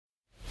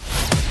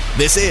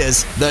This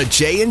is the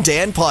Jay and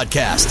Dan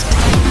Podcast.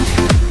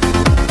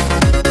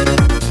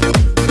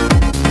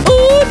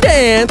 Ooh,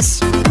 dance.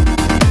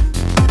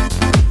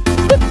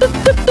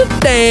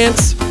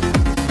 Dance.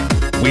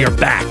 We are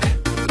back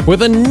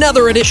with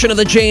another edition of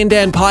the Jay and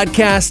Dan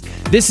Podcast.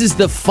 This is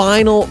the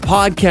final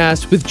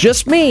podcast with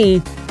just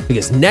me,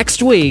 because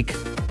next week,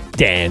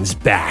 Dan's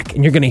back.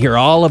 And you're going to hear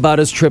all about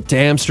his trip to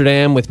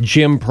Amsterdam with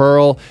Jim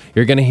Pearl.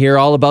 You're going to hear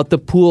all about the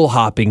pool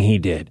hopping he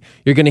did.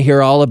 You're going to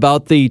hear all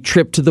about the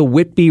trip to the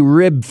Whitby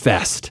Rib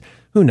Fest.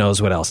 Who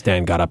knows what else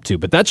Dan got up to,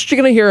 but that's what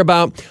you're going to hear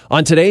about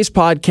on today's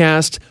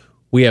podcast.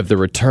 We have the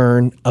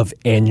return of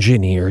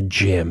Engineer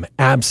Jim.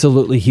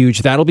 Absolutely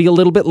huge. That'll be a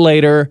little bit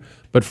later.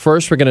 But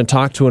first, we're going to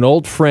talk to an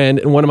old friend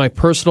and one of my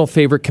personal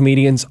favorite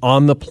comedians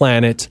on the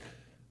planet,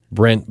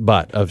 Brent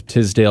Butt of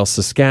Tisdale,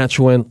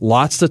 Saskatchewan.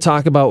 Lots to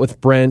talk about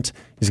with Brent.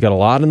 He's got a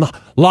lot on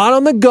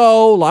the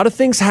go, a lot of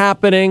things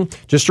happening.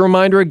 Just a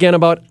reminder again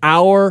about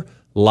our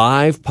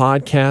live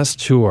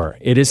podcast tour.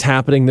 It is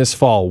happening this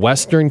fall,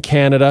 Western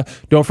Canada.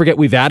 Don't forget,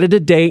 we've added a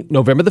date,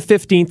 November the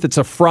 15th. It's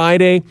a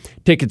Friday.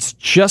 Tickets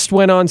just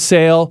went on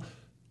sale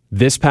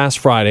this past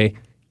Friday.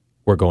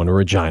 We're going to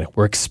Regina.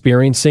 We're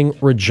experiencing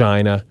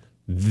Regina.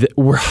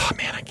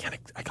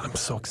 I'm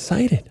so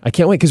excited. I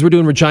can't wait because we're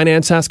doing Regina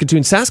and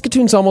Saskatoon.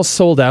 Saskatoon's almost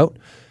sold out.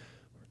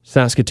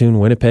 Saskatoon,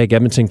 Winnipeg,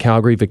 Edmonton,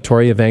 Calgary,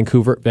 Victoria,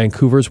 Vancouver.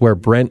 Vancouver's where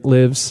Brent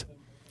lives.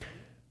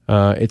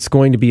 It's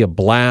going to be a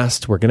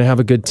blast. We're going to have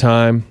a good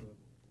time.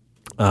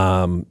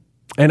 And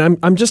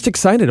I'm just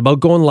excited about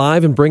going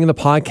live and bringing the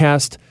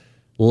podcast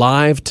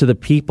live to the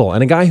people.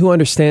 And a guy who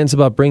understands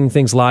about bringing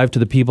things live to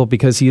the people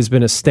because he has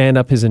been a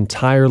stand-up his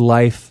entire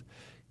life.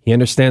 He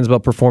understands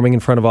about performing in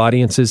front of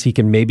audiences. He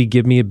can maybe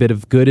give me a bit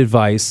of good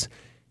advice,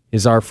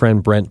 is our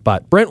friend Brent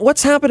Butt. Brent,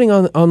 what's happening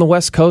on the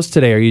West Coast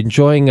today? Are you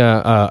enjoying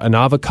an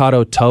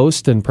avocado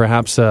toast and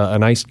perhaps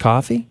an iced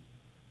coffee?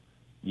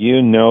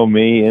 You know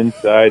me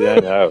inside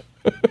and out.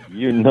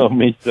 You know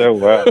me so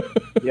well.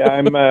 Yeah,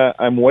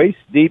 I'm waist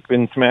deep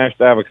in smashed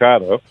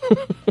avocado.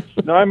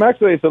 No,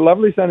 it's a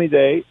lovely sunny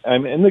day.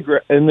 I'm in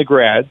the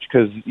garage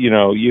because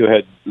you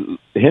had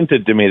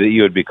hinted to me that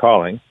you would be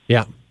calling.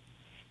 Yeah.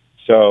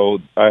 So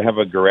I have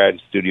a garage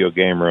studio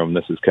game room.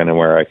 This is kind of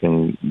where I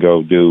can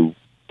go do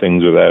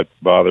things without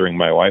bothering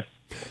my wife.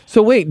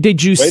 So wait,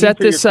 did you set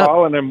this up?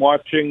 Call, and I'm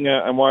watching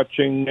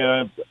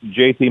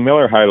JT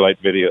Miller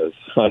highlight videos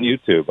on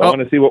YouTube. I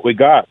want to see what we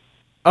got.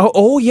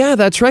 Oh yeah,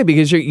 that's right.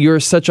 Because you're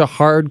such a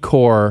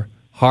hardcore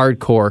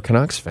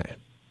Canucks fan.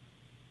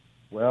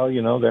 Well,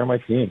 they're my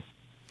team.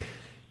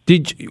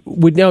 Did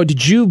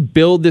you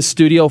build this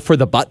studio for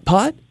the Butt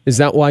Pod? Is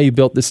that why you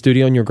built this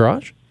studio in your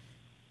garage?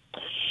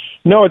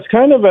 No, it's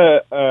kind of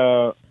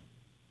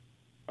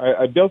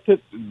I built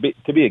it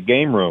to be a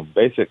game room,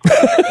 basically.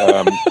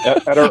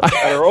 At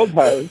our old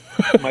house,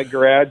 my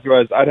garage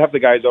was, I'd have the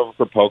guys over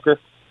for poker,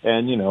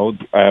 and,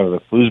 I have a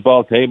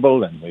foosball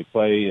table, and we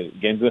play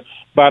games.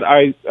 But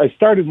I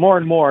started more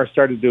and more,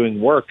 doing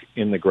work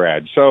in the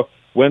garage. So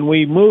when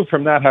we moved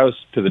from that house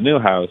to the new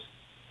house,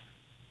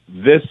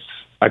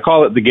 I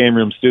call it the game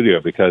room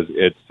studio because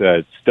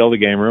it's still the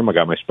game room. I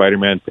got my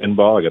Spider-Man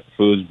pinball, I got the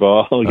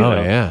foosball.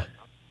 Yeah.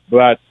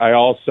 But I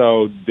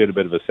also did a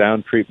bit of a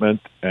sound treatment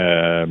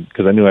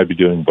because I knew I'd be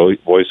doing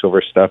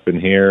voiceover stuff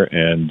in here,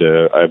 and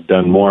I've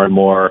done more and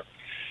more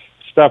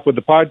stuff with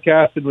the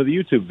podcast and with the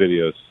YouTube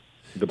videos,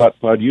 the Butt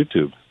Pod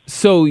YouTube.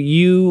 So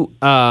you,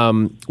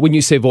 when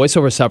you say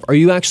voiceover stuff, are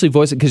you actually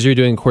voicing, because you're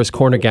doing, of course,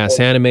 Corner Gas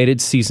Animated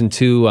Season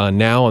 2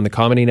 now on the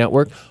Comedy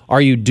Network.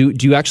 Do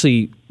you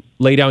actually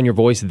lay down your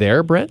voice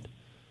there, Brent?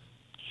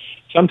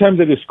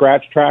 Sometimes I do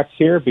scratch tracks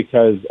here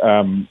because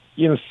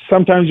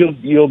sometimes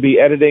you'll be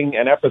editing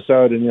an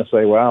episode and you'll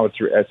say, "Wow,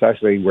 it's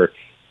actually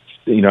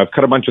I've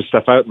cut a bunch of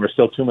stuff out and we're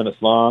still 2 minutes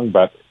long."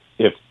 But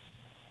if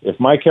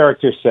my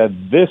character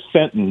said this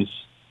sentence,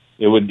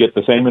 it would get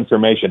the same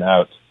information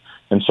out,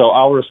 and so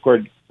I'll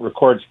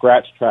record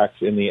scratch tracks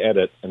in the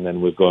edit, and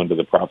then we'll go into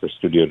the proper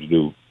studio to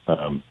do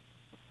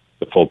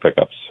the full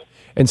pickups.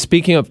 And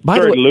speaking of,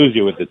 sorry to lose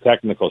you with the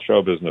technical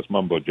show business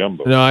mumbo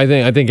jumbo. No, I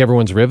think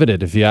everyone's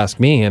riveted, if you ask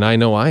me, and I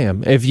know I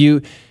am. If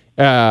you,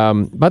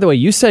 by the way,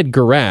 you said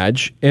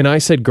garage, and I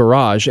said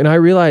garage, and I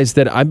realized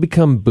that I've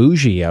become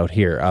bougie out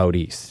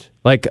east.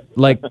 Like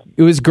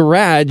it was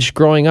garage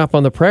growing up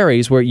on the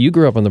prairies, where you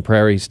grew up on the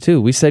prairies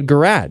too. We said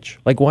garage.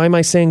 Like, why am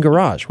I saying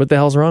garage? What the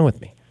hell's wrong with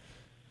me?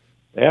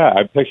 Yeah,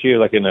 I picture you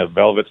like in a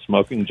velvet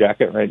smoking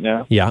jacket right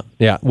now. Yeah,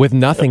 with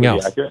nothing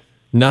else. Accurate.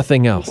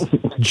 Nothing else.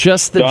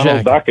 Just the Donald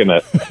jacket. Duck in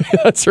it.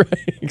 That's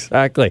right,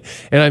 exactly.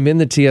 And I'm in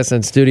the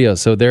TSN studio,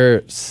 so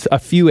there's a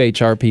few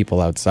HR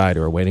people outside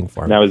who are waiting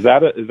for me. Now, is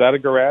that a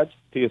garage?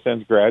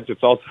 TSN's garage?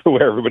 It's also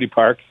where everybody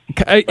parks?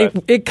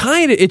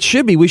 It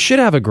should be. We should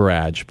have a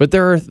garage, but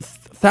there are...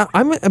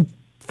 I'm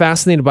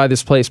fascinated by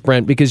this place,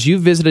 Brent, because you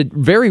visited...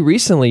 Very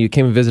recently, you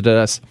came and visited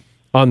us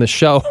on the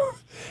show.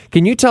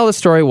 Can you tell the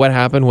story what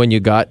happened when you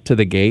got to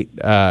the gate?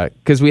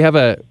 Because we have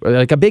a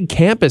big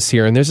campus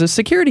here, and there's a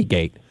security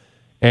gate.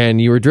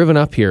 And you were driven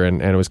up here,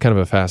 and it was kind of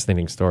a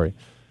fascinating story.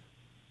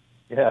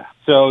 Yeah.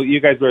 So you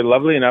guys were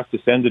lovely enough to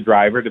send a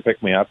driver to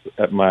pick me up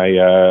at my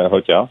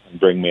hotel and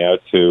bring me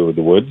out to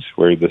the woods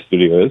where the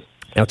studio is.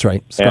 That's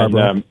right,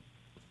 Scarborough.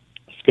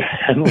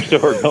 And so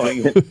we're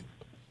going in.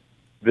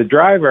 The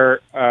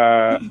driver,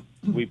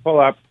 we pull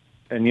up,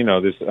 and,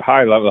 there's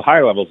high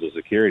levels of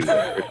security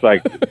there. It's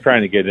like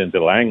trying to get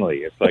into Langley.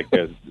 It's like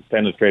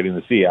penetrating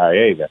the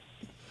CIA there.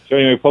 So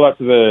anyway, we pull up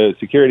to the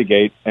security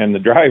gate, and the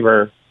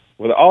driver,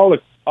 with all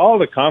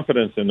the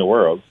confidence in the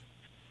world,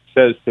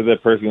 says to the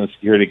person in the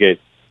security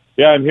gate,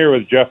 "Yeah, I'm here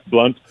with Jeff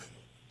Blunt."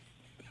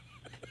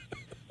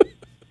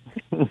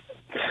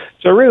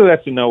 So it really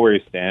lets you know where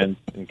you stand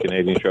in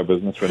Canadian show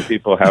business when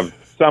people have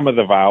some of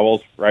the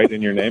vowels right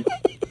in your name.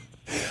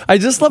 I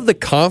just love the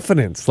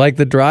confidence. Like,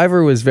 the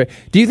driver was very...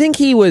 Do you think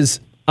he was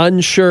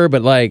unsure,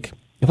 but like,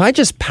 if I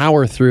just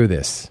power through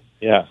this?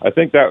 Yeah, I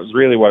think that was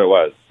really what it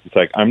was. It's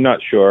like, I'm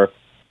not sure,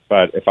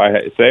 but if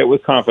I say it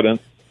with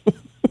confidence,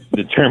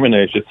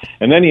 determination.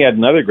 And then he had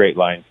another great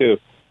line, too,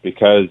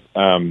 because,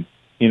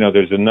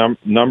 there's a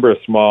number of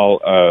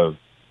small...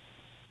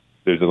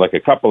 there's like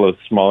a couple of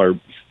smaller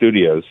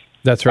studios.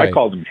 That's right. I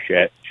call them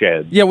sheds.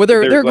 Yeah, well,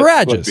 they're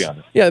garages. Let's be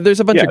honest. Yeah,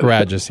 there's a bunch of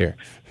garages here.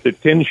 The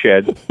tin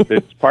shed.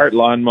 It's part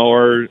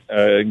lawnmower,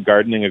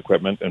 gardening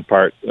equipment, and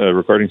part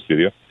recording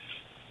studio.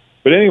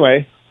 But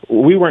anyway,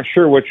 we weren't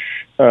sure which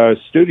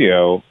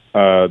studio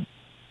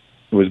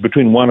was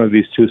between one of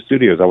these two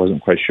studios. I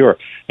wasn't quite sure.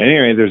 And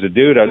anyway, there's a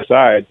dude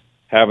outside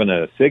having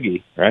a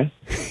ciggy, right?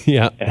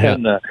 Yeah.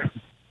 And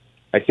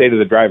I say to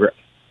the driver,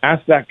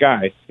 "Ask that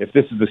guy if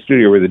this is the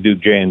studio where they do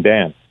Jay and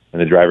Dan."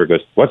 And the driver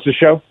goes, "What's the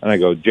show?" And I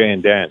go, "Jay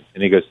and Dan."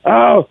 And he goes,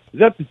 "Oh, is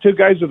that the two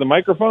guys with the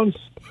microphones?"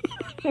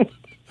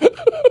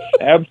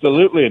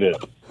 Absolutely it is.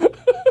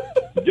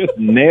 Just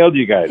nailed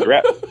you guys.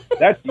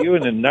 That's you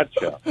in a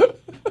nutshell.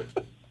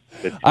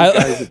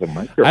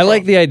 I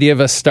like the idea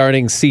of us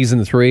starting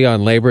season 3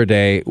 on Labor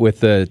Day with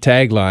the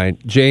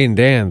tagline, "Jay and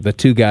Dan, the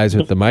two guys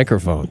with the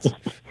microphones."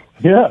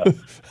 Yeah.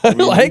 I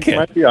like it.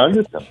 Might be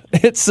onto something.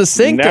 It's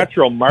succinct.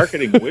 Natural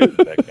marketing whiz,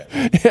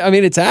 that guy. I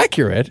mean, it's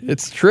accurate.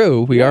 It's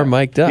true. We are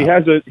mic'd up.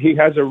 He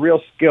has a real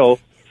skill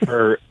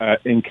for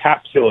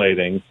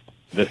encapsulating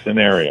the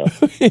scenario.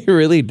 He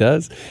really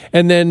does.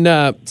 And then,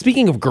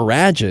 speaking of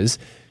garages,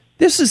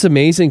 this is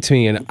amazing to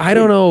me, and I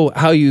don't know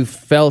how you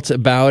felt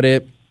about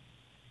it,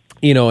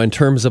 in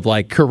terms of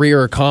like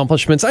career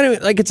accomplishments. I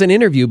don't like it's an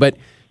interview, but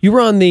you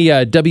were on the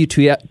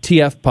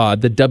WTF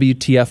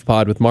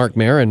pod with Mark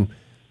Maron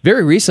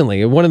very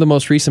recently, one of the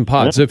most recent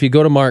pods. So if you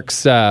go to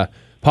Mark's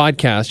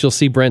podcast, you'll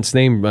see Brent's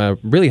name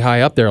really high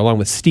up there, along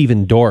with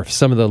Stephen Dorff,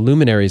 some of the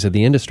luminaries of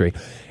the industry.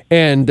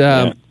 And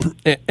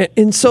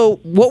and so,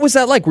 what was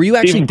that like? Were you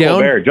actually Stephen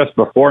down Colbert, just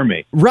before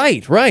me?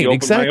 Right,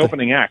 exactly. My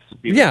opening act.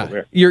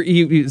 Stephen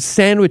you're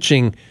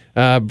sandwiching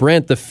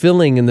Brent, the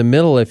filling in the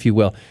middle, if you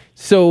will.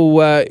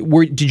 So,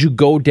 did you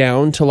go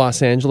down to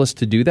Los Angeles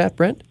to do that,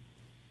 Brent?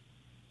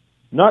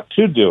 Not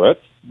to do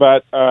it,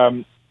 but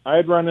I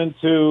had run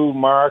into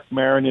Mark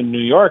Maron in New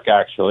York,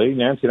 actually.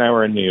 Nancy and I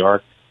were in New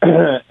York,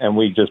 and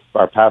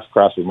our paths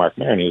crossed with Mark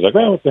Maron. He was like,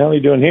 "Well, what the hell are you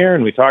doing here?"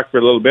 And we talked for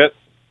a little bit.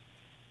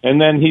 And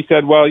then he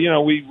said, "Well,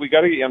 we got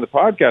to get you on the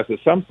podcast at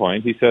some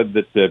point." He said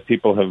that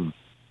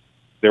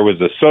there was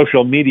a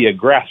social media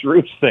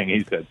grassroots thing.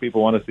 He said,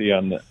 people want to see you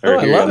on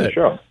the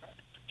show.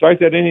 So I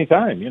said,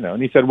 anytime,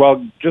 And he said,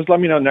 "Well, just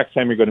let me know next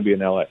time you're going to be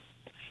in L.A."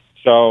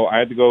 So I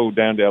had to go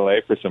down to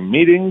L.A. for some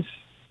meetings.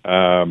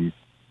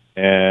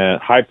 And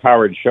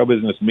high-powered show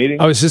business meetings.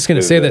 I was just going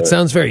to say, that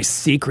sounds very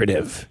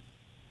secretive.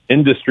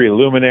 Industry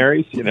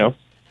luminaries,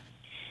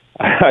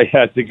 I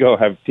had to go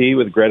have tea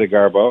with Greta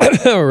Garbo.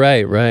 Oh,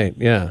 right,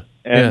 yeah.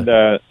 And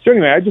so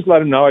anyway, I just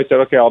let him know. I said,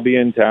 "Okay, I'll be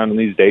in town on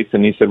these dates."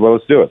 And he said, "Well,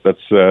 let's do it.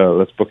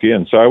 Let's book you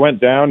in." So I went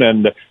down,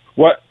 and I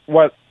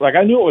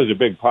knew it was a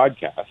big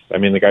podcast. I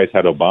mean, the guys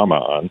had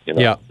Obama on,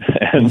 Yeah.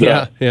 And,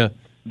 yeah.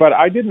 But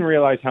I didn't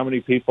realize how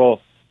many people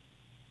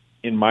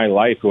in my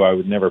life who I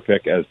would never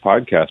pick as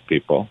podcast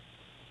people,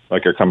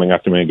 like, are coming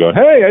up to me and going,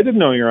 "Hey, I didn't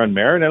know you're on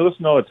Maron. I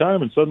listen all the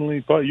time, and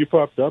suddenly you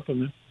popped up."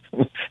 And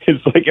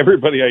it's like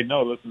everybody I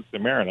know listens to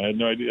Maron. I had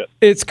no idea.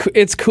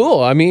 It's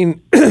cool. I mean,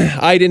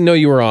 I didn't know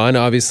you were on,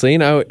 obviously,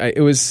 and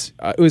it was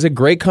a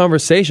great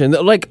conversation.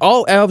 Like,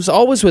 I was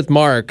always with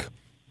Mark.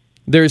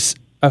 There's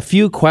a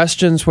few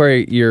questions where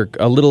you're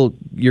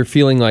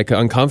feeling like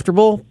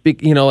uncomfortable,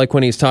 like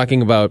when he's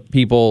talking about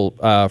people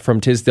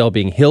from Tisdale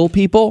being hill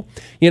people,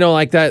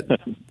 like that.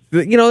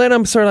 Then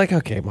I'm sort of like,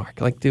 okay,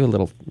 Mark, like, do a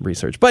little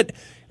research. But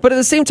at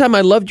the same time,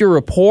 I loved your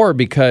rapport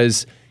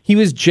because he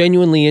was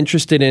genuinely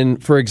interested in,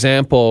 for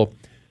example,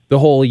 the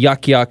whole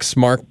Yuck Yucks,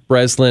 Mark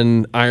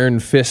Breslin, Iron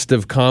Fist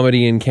of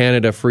comedy in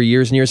Canada for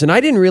years and years. And I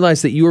didn't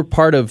realize that you were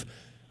part of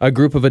a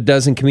group of a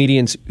dozen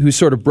comedians who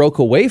sort of broke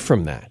away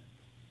from that.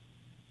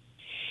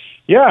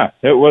 Yeah,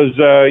 it was,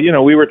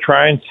 we were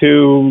trying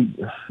to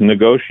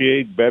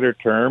negotiate better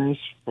terms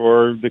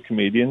for the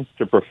comedians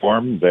to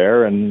perform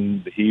there,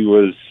 and he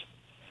was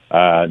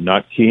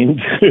not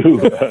keen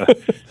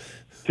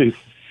to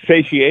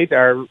satiate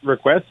our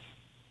requests.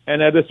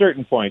 And at a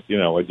certain point,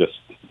 I just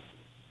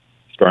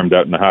stormed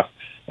out in a huff.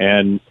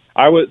 And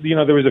there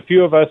was a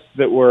few of us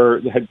that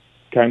had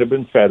kind of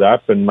been fed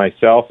up, and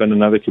myself and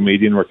another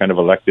comedian were kind of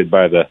elected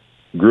by the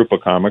group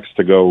of comics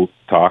to go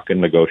talk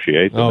and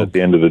negotiate. And at the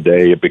end of the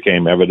day, it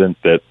became evident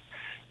that,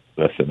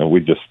 listen,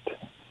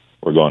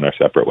 we're going our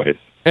separate ways.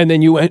 And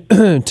then you went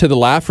to the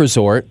Laugh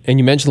Resort, and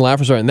you mentioned the Laugh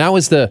Resort, and that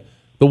was the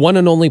one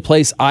and only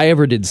place I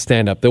ever did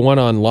stand-up, the one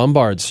on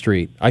Lombard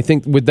Street. I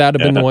think, would that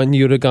have been the one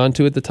you would have gone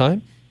to at the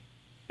time?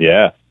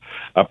 Yeah.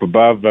 Up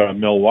above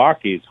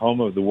Milwaukee, it's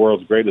home of the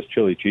world's greatest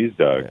chili cheese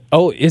dog.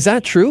 Oh, is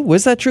that true?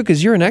 Was that true?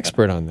 Because you're an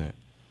expert on that.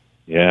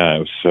 Yeah, it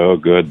was so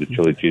good, the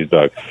chili cheese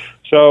dog.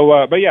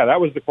 So, but yeah, that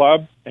was the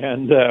club,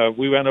 and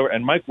we went over,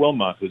 and Mike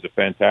Wilmot, who's a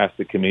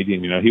fantastic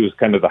comedian, he was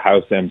kind of the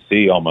house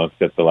MC almost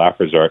at the Laugh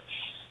Resort,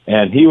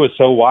 and he was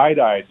so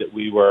wide-eyed that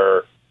we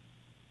were,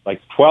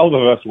 12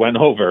 of us went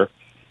over,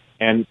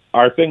 and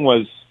our thing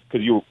was,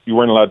 because you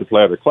weren't allowed to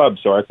play other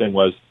clubs, so our thing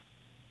was,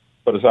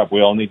 put us up,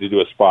 we all need to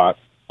do a spot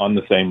on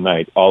the same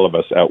night, all of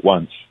us at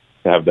once,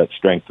 to have that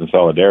strength and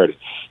solidarity.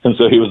 And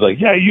so he was like,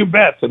 yeah, you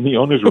bet. And the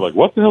owners were like,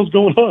 what the hell's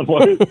going on?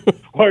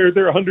 Why are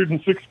there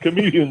 106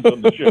 comedians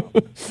on the show?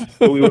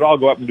 So we would all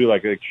go up and do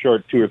a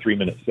short 2 or 3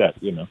 minute set,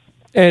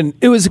 And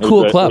it was a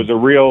cool club. It was a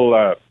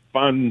real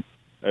fun,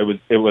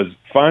 it was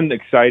fun,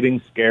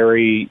 exciting,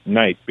 scary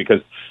night,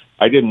 because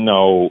I didn't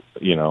know,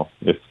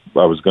 if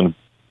I was going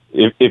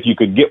to, if you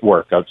could get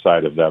work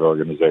outside of that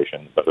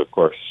organization. But of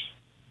course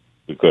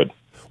we could.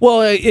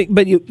 Well,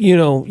 but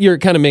you're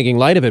kind of making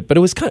light of it, but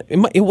it was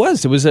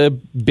it was a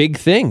big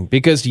thing,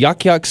 because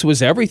Yuck Yucks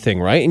was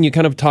everything, right? And you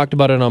kind of talked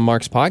about it on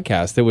Mark's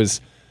podcast. It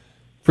was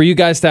for you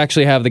guys to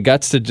actually have the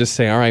guts to just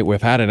say, all right, we've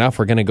had enough.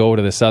 We're going to go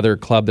to this other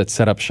club that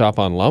set up shop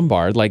on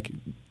Lombard.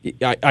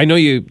 I know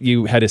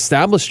you had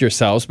established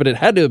yourselves, but it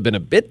had to have been a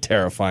bit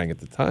terrifying at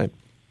the time.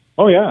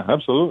 Oh yeah,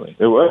 absolutely.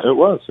 It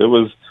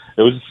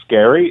was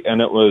scary,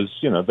 and it was,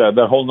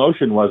 the whole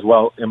notion was,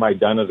 well, am I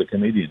done as a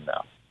comedian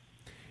now?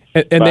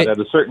 But at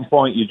a certain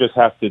point, you just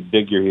have to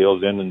dig your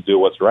heels in and do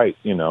what's right,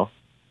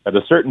 At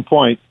a certain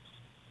point,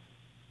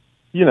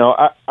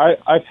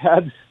 I've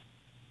had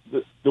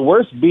the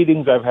worst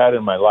beatings I've had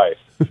in my life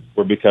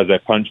were because I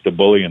punched a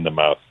bully in the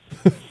mouth.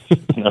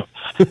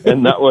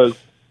 And that was,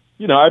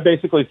 I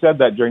basically said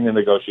that during the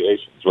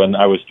negotiations when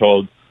I was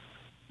told,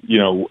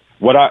 you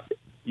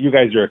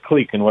guys are a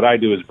clique, and what I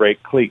do is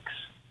break cliques.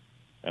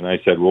 And I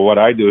said, well, what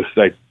I do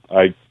is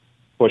I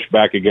push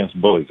back against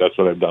bullies. That's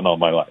what I've done all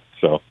my life.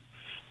 So.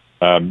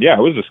 It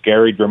was a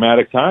scary,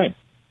 dramatic time.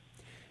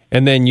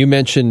 And then you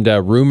mentioned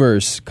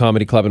Rumors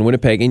Comedy Club in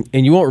Winnipeg,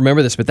 and you won't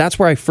remember this, but that's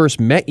where I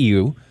first met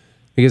you,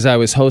 because I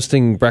was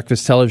hosting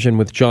breakfast television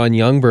with John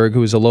Youngberg,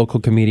 who was a local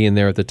comedian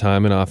there at the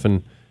time and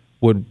often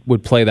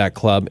would play that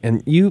club.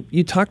 And you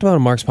talked about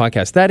on Mark's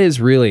podcast, that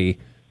is really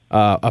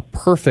a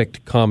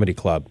perfect comedy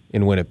club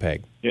in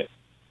Winnipeg.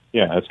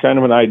 Yeah, it's kind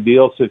of an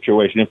ideal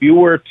situation. If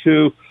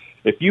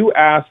you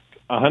asked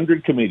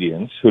 100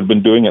 comedians who'd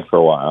been doing it for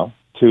a while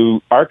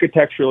to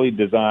architecturally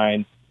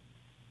design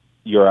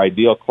your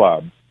ideal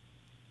club,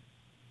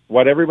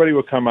 what everybody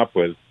would come up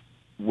with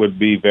would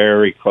be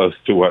very close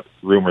to what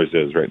Rumors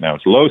is right now.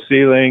 It's low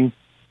ceiling,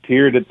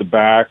 tiered at the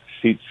back,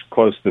 seats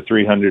close to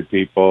 300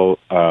 people.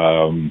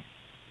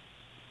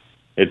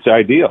 It's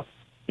ideal,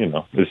 and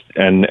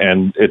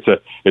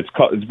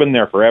it's been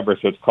there forever,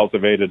 so it's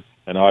cultivated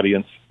an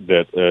audience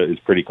that is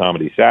pretty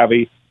comedy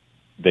savvy.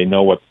 They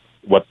know what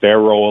their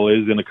role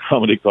is in a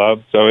comedy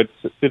club. So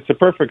it's a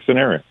perfect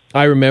scenario.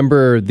 I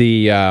remember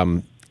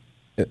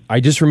I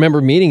just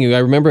remember meeting you. I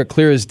remember it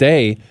clear as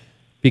day,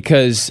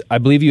 because I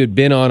believe you had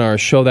been on our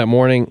show that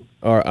morning.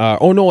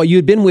 You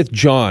had been with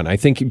John, I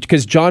think,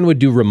 because John would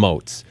do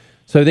remotes.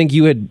 So I think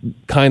you had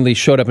kindly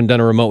showed up and done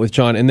a remote with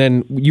John, and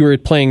then you were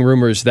playing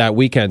Rumors that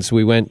weekend. So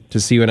we went to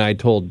see you, and I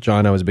told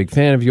John I was a big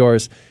fan of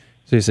yours.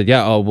 So he said,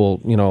 yeah,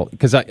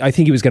 because I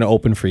think he was going to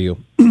open for you.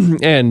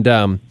 And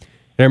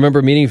I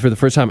remember meeting you for the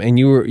first time, and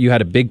you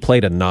had a big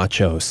plate of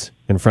nachos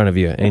in front of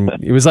you, and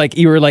it was like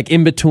you were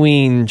in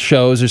between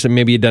shows, or something.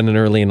 Maybe you'd done an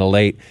early and a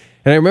late.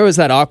 And I remember it was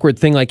that awkward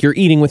thing, you're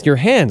eating with your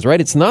hands, right?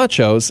 It's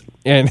nachos,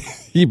 and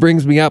he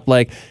brings me up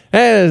hey,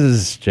 this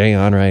is Jay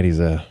Onright.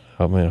 He's a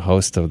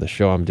host of the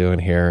show I'm doing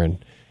here,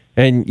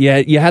 and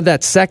you had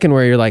that second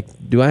where you're like,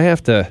 do I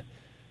have to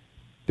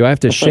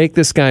shake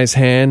this guy's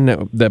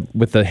hand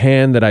with the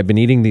hand that I've been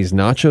eating these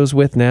nachos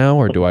with now,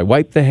 or do I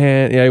wipe the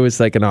hand? Yeah, it was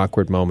like an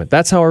awkward moment.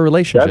 That's how our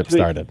relationship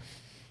started.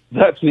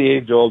 That's the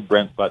age-old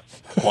Brent Butt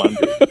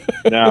quandary.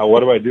 Now,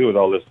 what do I do with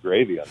all this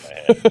gravy on my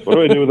hands? What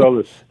do I do with all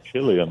this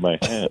chili on my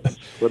hands?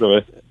 There's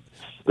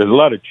a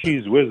lot of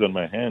cheese whiz on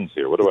my hands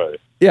here. What do I?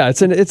 Yeah,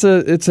 it's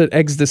an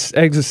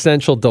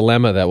existential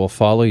dilemma that will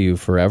follow you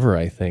forever,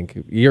 I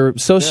think. You're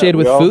associated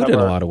with food in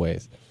a lot of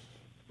ways.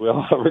 We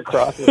all have our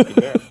crosses to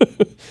bear.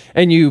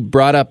 And you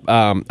brought up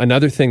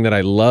another thing that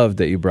I loved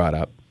that you brought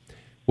up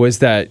was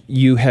that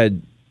you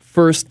had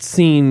first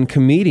seen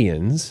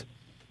comedians,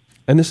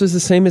 and this was the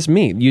same as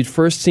me. You'd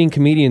first seen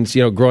comedians,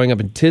 growing up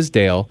in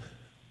Tisdale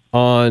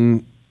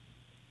on,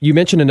 you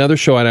mentioned another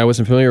show and I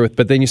wasn't familiar with,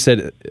 but then you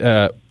said,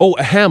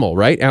 Hamill,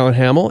 right? Alan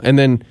Hamill. And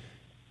then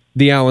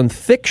the Alan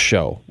Thicke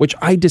show, which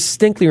I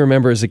distinctly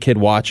remember as a kid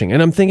watching.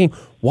 And I'm thinking,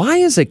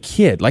 why as a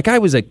kid? Like, I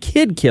was a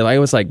kid. I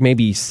was like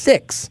maybe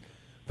 6.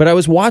 But I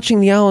was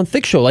watching the Alan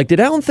Thicke show. Like, did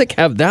Alan Thicke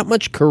have that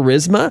much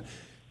charisma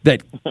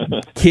that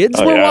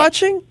kids were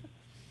watching?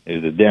 He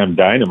was a damn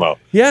dynamo.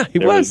 Yeah, he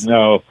was.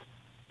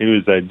 He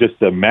was just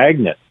a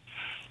magnet.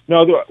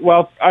 No,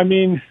 well, I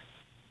mean,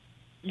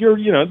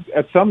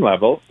 at some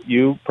level,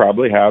 you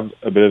probably have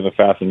a bit of a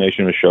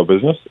fascination with show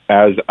business,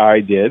 as I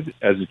did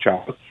as a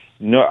child.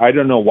 No, I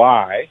don't know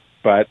why,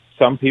 but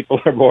some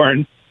people are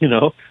born,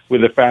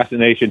 with a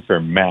fascination for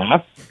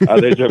math.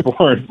 Others are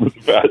born with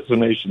a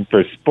fascination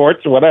for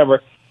sports or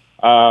whatever.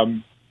 I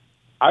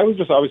was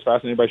just always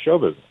fascinated by show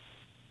business.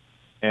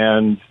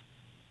 And,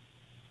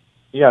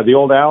 yeah, the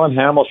old Alan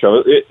Hamill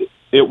show,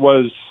 it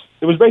was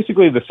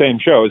basically the same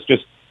show. It's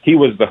just he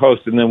was the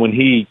host, and then when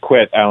he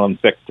quit, Alan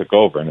Thicke took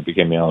over, and it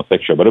became the Alan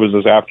Thicke show. But it was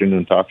this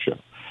afternoon talk show.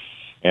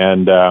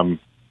 And,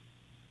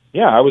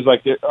 I was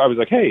like,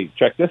 hey,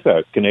 check this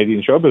out,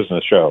 Canadian show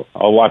business show.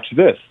 I'll watch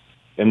this.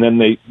 And then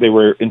they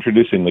were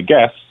introducing the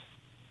guests,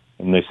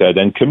 and they said,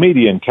 and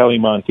comedian Kelly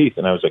Monteith.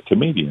 And I was a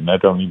comedian. I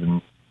don't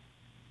even,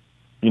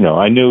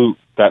 I knew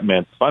that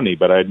meant funny,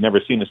 but I'd never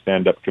seen a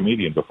stand-up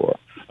comedian before.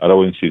 I'd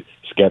always see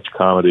sketch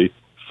comedy,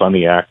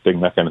 funny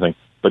acting, that kind of thing.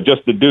 But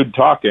just the dude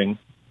talking,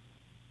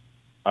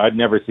 I'd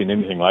never seen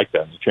anything like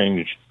that. It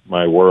changed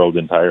my world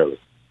entirely.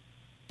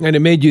 And it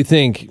made you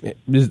think,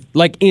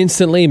 like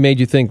instantly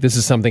made you think this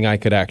is something I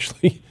could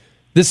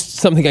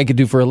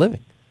do for a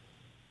living.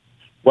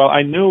 Well,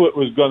 I knew it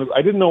was going to,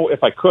 I didn't know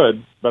if I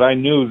could, but I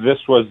knew this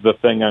was the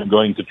thing I'm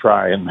going to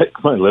try and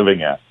make my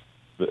living at.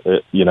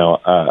 It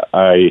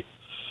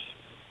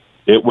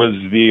was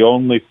the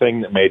only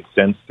thing that made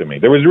sense to me.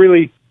 There was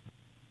really,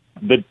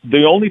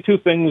 the only two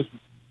things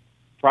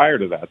prior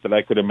to that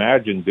I could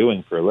imagine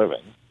doing for a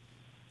living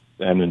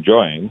and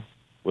enjoying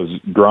was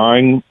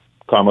drawing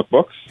comic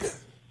books.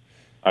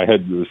 I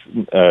had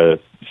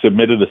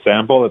submitted a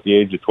sample at the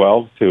age of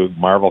 12 to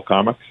Marvel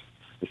Comics.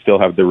 I still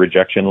have the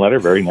rejection letter,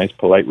 very nice,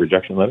 polite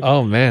rejection letter.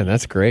 Oh, man,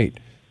 that's great.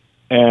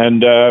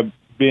 And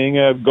being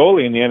a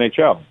goalie in the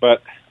NHL.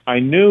 But I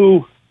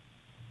knew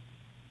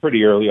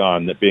pretty early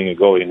on that being a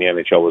goalie in the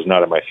NHL was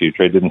not in my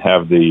future. I didn't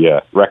have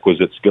the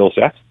requisite skill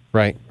set.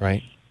 Right.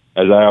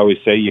 As I always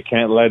say, you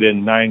can't let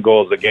in 9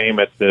 goals a game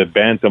at the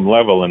bantam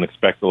level and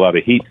expect a lot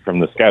of heat from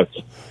the scouts.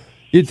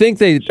 You'd think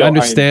they'd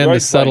understand the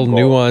subtle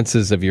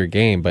nuances of your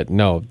game, but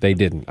no, they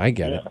didn't. I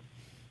get it.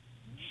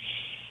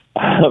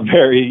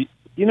 Very.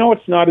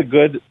 What's not a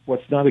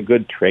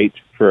good trait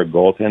for a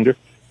goaltender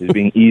is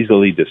being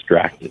easily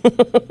distracted.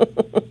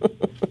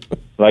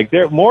 Like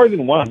there, more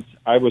than once,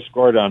 I was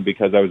scored on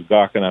because I was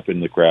gawking up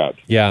in the crowd.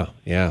 Yeah.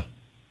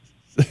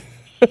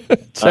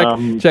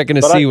 Checking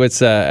to see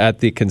what's at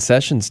the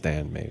concession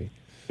stand, maybe.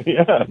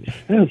 Yeah,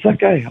 it's that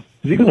guy.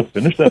 Is he going to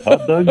finish that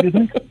hot dog, do you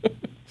think?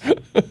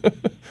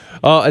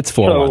 Oh, it's 4-1.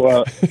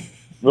 So,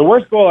 the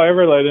worst goal I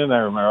ever let in, I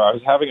remember, I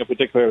was having a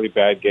particularly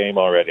bad game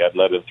already. I'd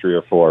let in 3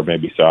 or 4,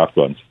 maybe soft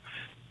ones.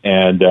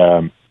 And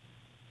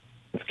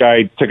this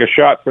guy took a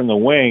shot from the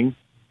wing,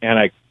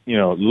 and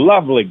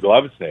lovely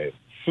glove save.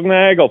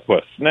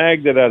 Snagglepuss,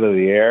 snagged it out of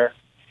the air.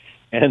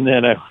 And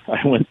then I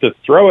went to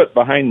throw it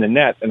behind the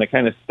net, and it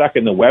kind of stuck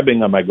in the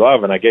webbing on my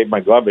glove, and I gave my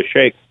glove a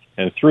shake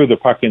and threw the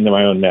puck into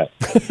my own net.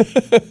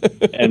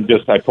 And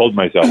I pulled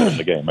myself in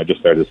the game. I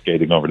just started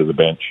skating over to the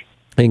bench.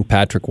 I think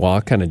Patrick Waugh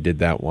kind of did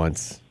that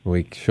once.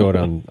 We showed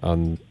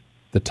on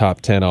the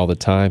top 10 all the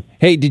time.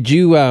 Hey, did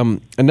you,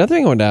 another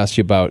thing I wanted to ask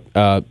you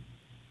about,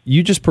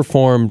 you just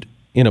performed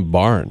in a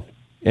barn,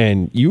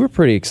 and you were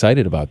pretty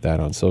excited about that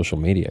on social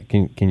media.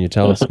 Can you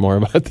tell us more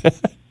about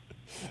that?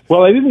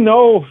 Well, I didn't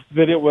know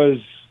that it was,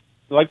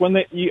 like when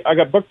I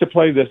got booked to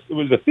play this, it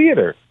was a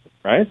theater,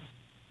 right?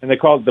 And they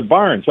called it the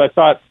barn. So I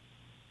thought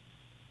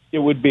it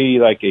would be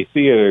like a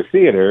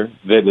theater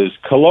that is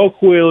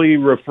colloquially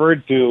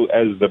referred to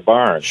as the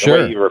barn. Sure.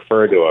 The way you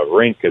refer to a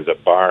rink as a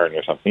barn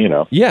or something,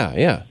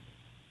 Yeah.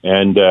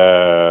 And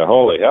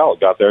holy hell,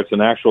 got there, it's an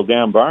actual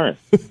damn barn.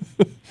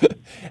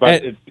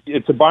 But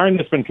it's a barn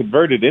that's been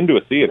converted into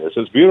a theater.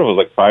 So it's beautiful.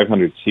 It's like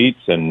 500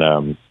 seats,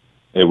 and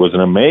it was an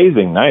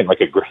amazing night,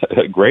 like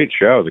a great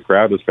show. The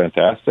crowd was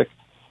fantastic.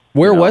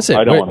 Where was it?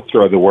 I don't want to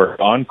throw the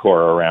word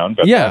encore around,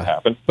 but that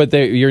happened. But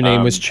your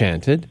name was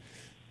chanted.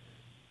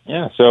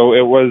 Yeah, so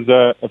it was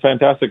a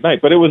fantastic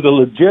night. But it was a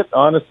legit,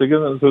 honest to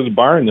goodness, it was a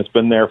barn that's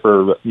been there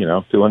for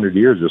 200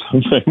 years or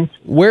something.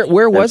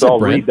 Where was it, all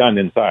Brent? Redone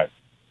inside.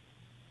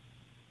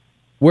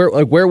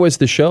 Where was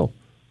the show?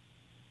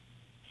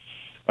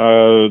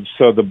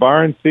 So the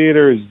Barn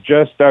Theatre is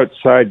just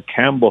outside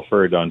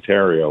Campbellford,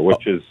 Ontario,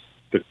 which is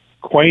the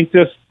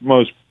quaintest,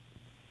 most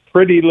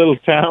pretty little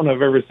town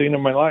I've ever seen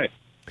in my life.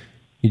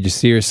 You just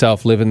see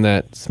yourself living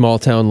that small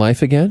town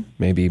life again?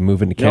 Maybe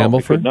moving to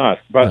Campbellford? No, I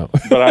could not.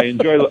 But but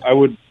I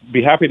would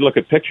be happy to look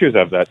at pictures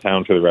of that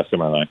town for the rest of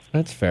my life.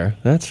 That's fair.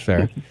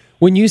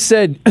 When you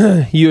said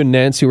you and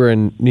Nancy were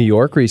in New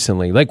York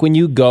recently, like when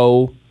you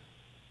go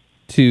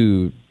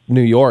to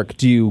New York,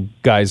 do you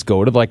guys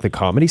go to like the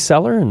Comedy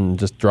Cellar and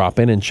just drop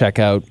in and check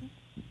out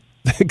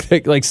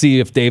like see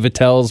if Dave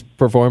Attell's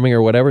performing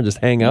or whatever, and just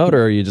hang out,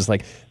 or are you just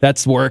like,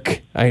 that's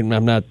work? I'm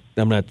not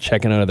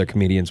checking out other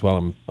comedians while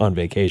I'm on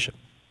vacation.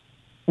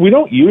 We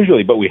don't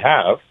usually, but we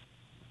have.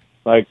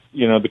 Like,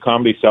 the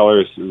Comedy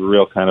Cellar is a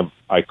real kind of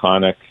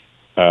iconic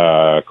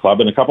club,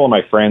 and a couple of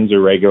my friends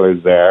are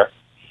regulars there.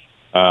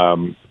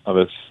 And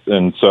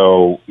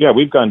so, yeah,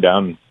 we've gone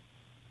down and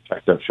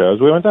checked out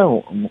shows. We went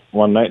down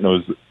one night, and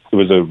it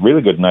was a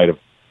really good night of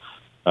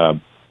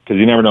because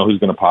you never know who's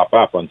going to pop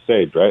up on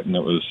stage, right? And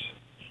it was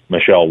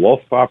Michelle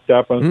Wolf popped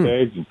up on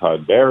stage, and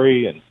Todd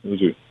Barry, and it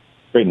was a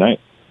great night.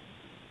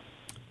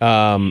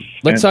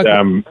 Let's talk.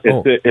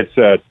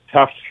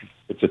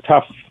 It's a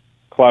tough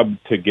club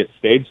to get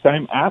stage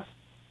time at,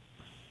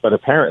 but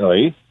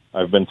apparently,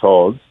 I've been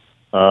told,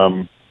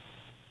 my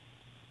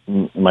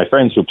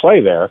friends who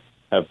play there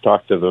have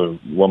talked to the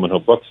woman who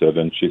books it,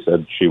 and she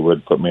said she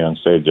would put me on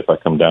stage if I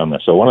come down there.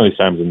 So one of these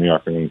times in New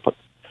York, I'm going to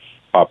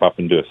pop up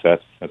and do a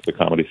set at the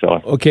Comedy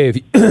Cellar.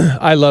 Okay,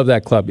 I love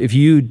that club. If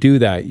you do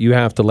that, you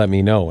have to let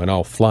me know, and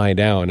I'll fly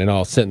down, and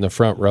I'll sit in the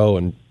front row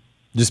and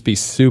just be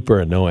super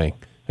annoying.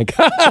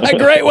 Like,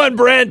 great one,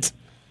 Brent!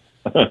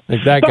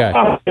 Like that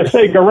guy.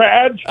 Say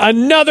garage.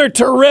 Another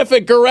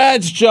terrific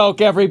garage joke,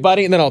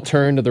 everybody. And then I'll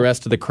turn to the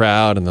rest of the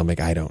crowd, and they'll make,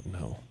 I don't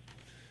know.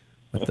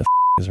 What the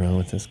is wrong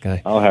with this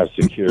guy? I'll have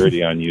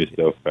security on you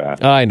so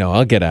fast. I know.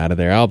 I'll get out of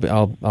there.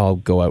 I'll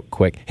go out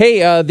quick.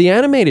 Hey, the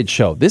animated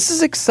show. This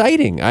is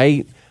exciting.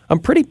 I'm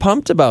pretty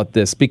pumped about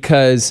this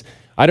because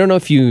I don't know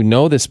if you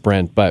know this,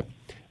 Brent, but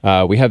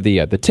we have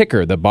the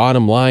ticker, the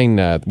bottom line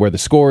where the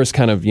scores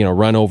kind of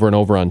run over and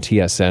over on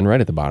TSN,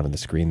 right at the bottom of the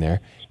screen there.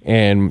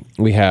 And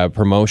we have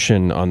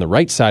promotion on the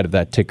right side of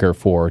that ticker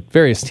for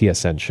various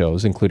TSN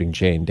shows, including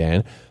Jay and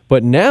Dan.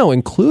 But now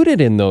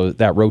included in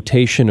that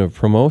rotation of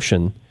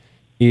promotion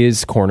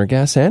is Corner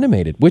Gas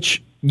Animated,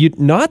 which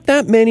not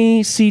that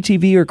many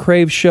CTV or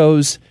Crave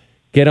shows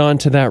get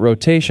onto that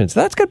rotation.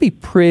 So that's going to be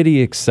pretty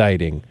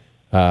exciting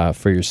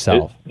for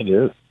yourself. It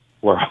is.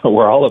 We're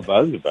all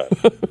abuzz about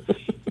it.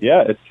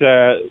 Yeah,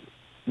 it's...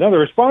 No, the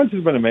response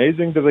has been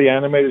amazing to the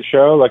animated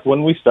show. Like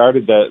when we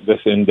started this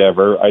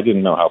endeavor, I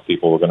didn't know how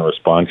people were going to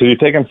respond because you're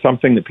taking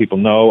something that people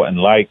know and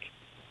like,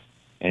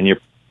 and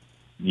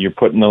you're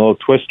putting a little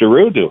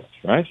twisteroo to it,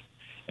 right?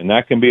 And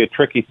that can be a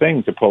tricky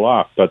thing to pull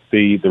off. But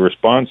the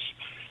response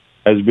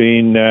has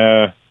been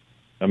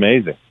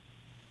amazing.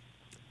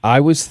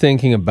 I was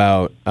thinking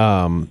about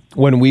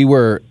when we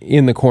were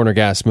in the Corner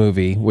Gas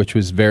movie, which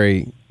was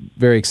very,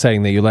 very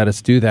exciting that you let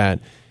us do that.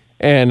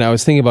 And I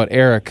was thinking about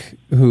Eric,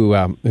 who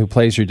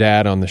plays your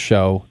dad on the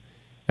show,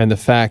 and the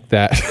fact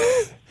that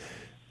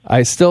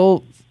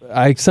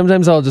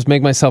sometimes I'll just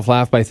make myself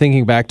laugh by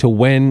thinking back to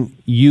when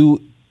you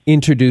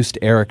introduced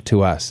Eric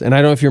to us. And I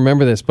don't know if you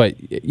remember this, but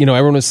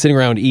everyone was sitting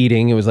around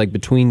eating. It was like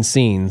between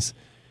scenes,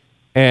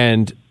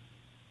 and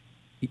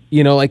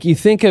like you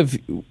think of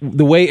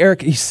the way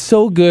Eric, he's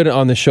so good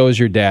on the show as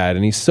your dad,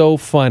 and he's so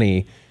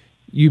funny.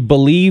 You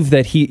believe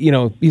that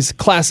he's a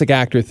classic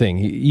actor thing.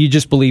 You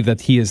just believe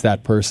that he is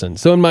that person.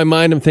 So in my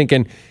mind, I'm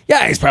thinking,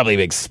 yeah, he's probably a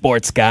big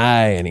sports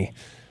guy, and he,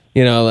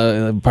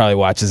 probably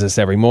watches us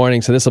every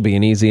morning. So this will be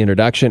an easy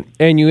introduction.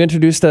 And you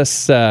introduced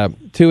us to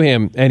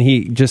him, and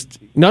he just,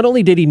 not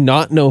only did he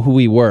not know who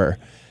we were,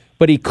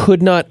 but he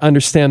could not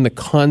understand the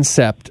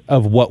concept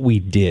of what we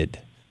did.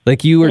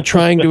 Like you were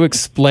trying to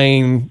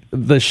explain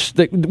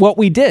what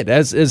we did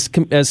as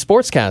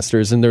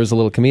sportscasters, and there was a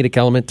little comedic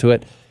element to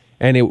it.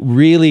 And it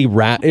really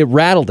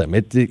rattled him.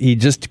 He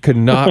just could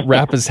not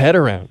wrap his head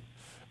around.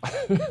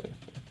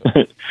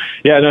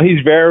 Yeah, no,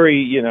 he's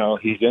very,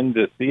 he's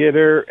into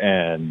theater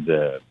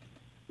and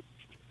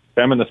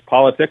feminist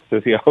politics,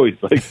 as he always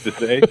likes to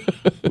say.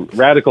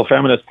 Radical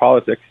feminist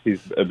politics,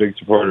 he's a big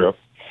supporter of.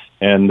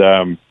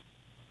 And,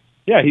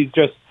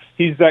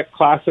 he's that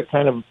classic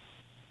kind of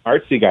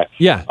artsy guy.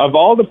 Yeah. Of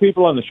all the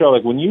people on the show,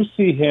 like when you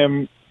see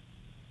him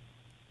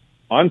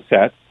on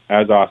set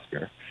as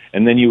Oscar,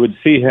 and then you would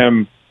see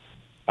him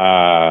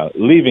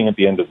leaving at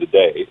the end of the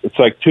day, it's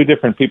like two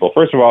different people.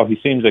 First of all, he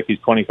seems like he's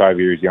 25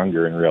 years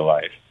younger in real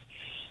life.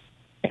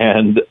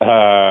 And,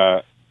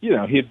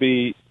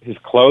 his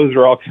clothes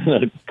are all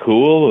kind of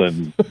cool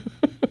and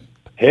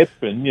hip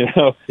and,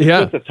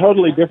 just a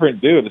totally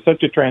different dude. It's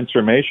such a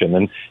transformation.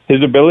 And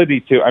his ability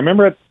to, I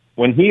remember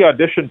when he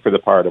auditioned for the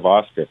part of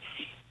Oscar,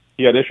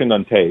 he auditioned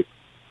on tape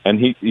and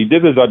he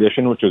did his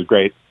audition, which was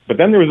great. But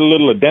then there was a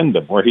little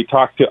addendum where he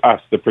talked to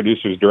us, the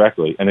producers,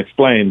 directly and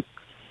explained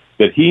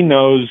that he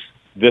knows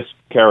this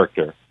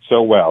character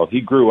so well.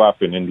 He grew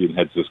up in Indian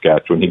Head,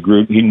 Saskatchewan.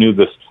 He knew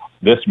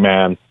this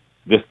man,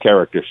 this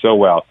character so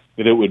well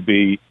that it would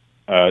be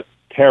a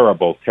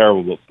terrible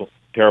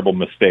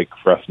mistake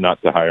for us not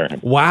to hire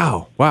him.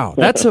 Wow.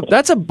 That's a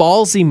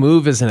ballsy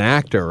move as an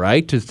actor,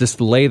 right? To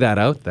just lay that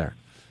out there.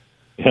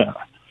 Yeah.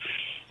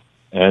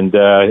 And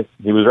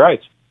he was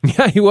right.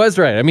 Yeah, he was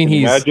right. I mean,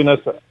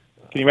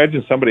 Can you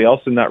imagine somebody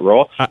else in that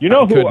role?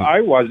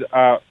 I was?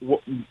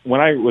 When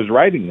I was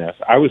writing this,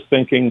 I was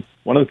thinking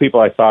one of the people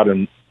I thought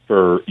in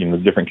for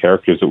the different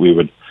characters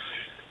that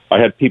I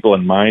had people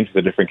in mind for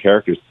the different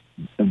characters.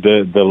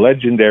 the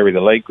legendary,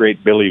 the late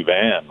great Billy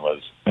Van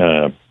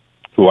was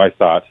who I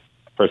thought,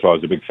 first of all, I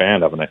was a big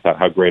fan of, and I thought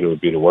how great it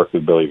would be to work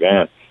with Billy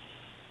Van.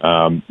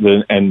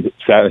 And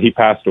he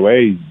passed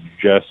away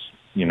just,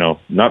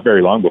 not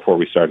very long before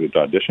we started to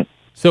audition.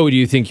 So do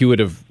you think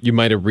you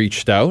might have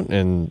reached out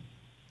and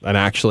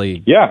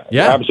actually? Yeah,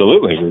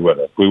 absolutely.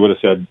 We would have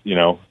said,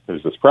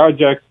 there's this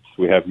project.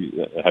 We have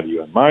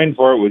you in mind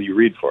for it. Would you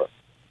read for it?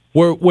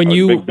 When I was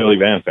you a big Billy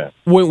Van fan.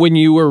 When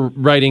you were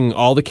writing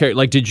all the characters,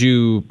 like, did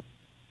you?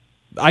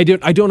 I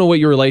don't know what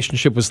your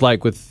relationship was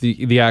like with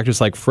the actors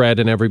like Fred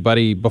and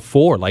everybody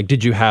before. Like,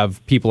 did you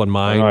have people in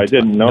mind? No, I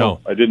didn't know. No.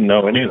 I didn't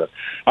know any of them.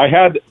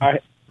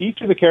 Each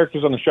of the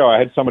characters on the show, I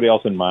had somebody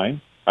else in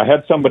mind. I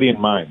had somebody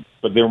in mind,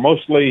 but they were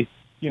mostly,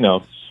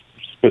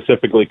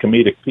 specifically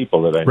comedic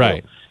people that I knew.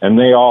 Right. And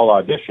they all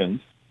auditioned.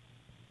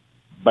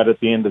 But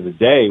at the end of the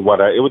day,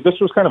 this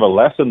was kind of a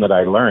lesson that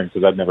I learned,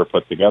 because I'd never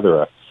put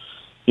together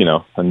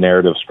a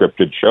narrative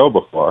scripted show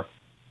before,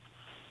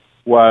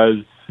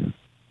 was,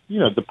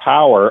 the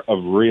power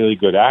of really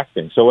good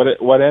acting. So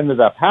what ended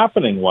up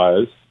happening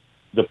was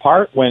the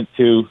part went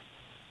to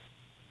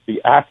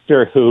the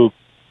actor who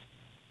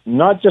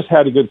not just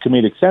had a good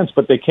comedic sense,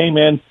 but they came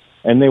in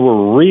and they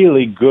were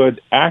really good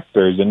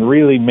actors and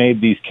really made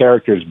these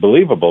characters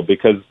believable,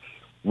 because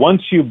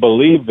once you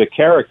believe the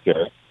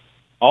character,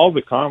 all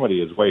the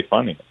comedy is way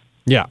funnier.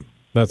 Yeah,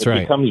 that's right.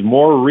 It becomes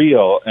more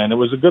real, and it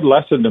was a good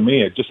lesson to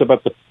me, just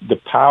about the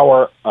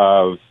power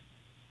of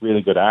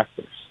really good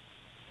actors.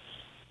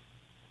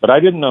 But I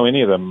didn't know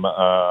any of them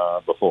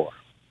before.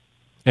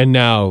 And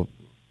now,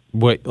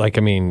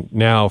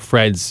 now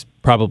Fred's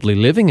probably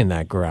living in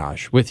that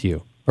garage with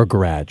you, or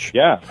garage.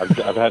 Yeah,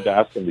 I've had to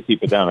ask him to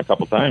keep it down a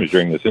couple times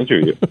during this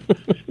interview.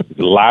 He's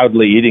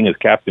loudly eating his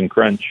Captain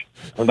Crunch.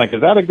 I'm like, is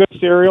that a good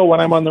cereal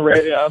when I'm on the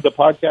radio, the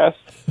podcast?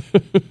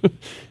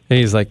 And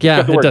he's like,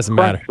 yeah, it doesn't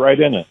matter. Right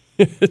in it.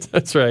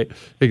 That's right.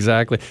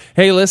 Exactly.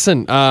 Hey,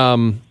 listen,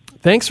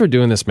 thanks for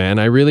doing this, man.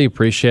 I really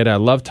appreciate it. I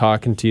love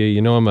talking to you.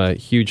 You know I'm a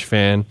huge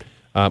fan.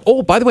 By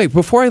the way,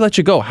 before I let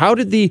you go, how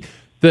did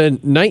the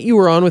night you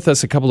were on with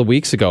us a couple of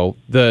weeks ago,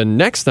 the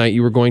next night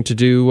you were going to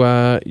do,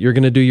 you're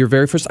going to do your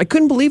very first, I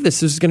couldn't believe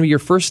this is going to be your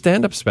first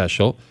stand-up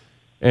special,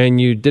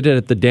 and you did it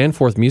at the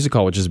Danforth Music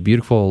Hall, which is a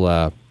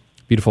beautiful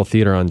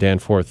theater on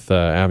Danforth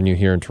Avenue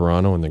here in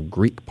Toronto, in the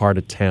Greek part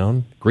of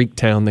town. Greek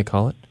town, they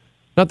call it.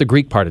 Not the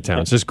Greek part of town,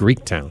 it's just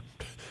Greek town.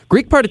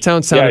 Greek part of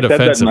town sounded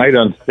offensive. I said that night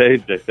on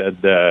stage,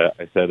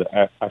 I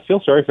said, I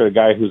feel sorry for the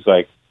guy who's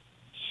like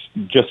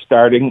just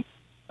starting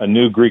a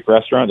new Greek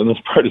restaurant in this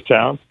part of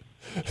town.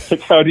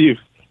 Like, how do you,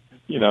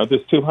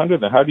 there's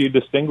 200, how do you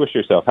distinguish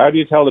yourself? How do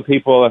you tell the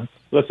people,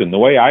 listen, the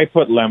way I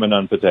put lemon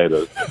on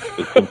potatoes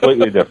is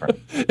completely different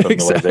from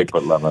the way they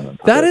put lemon on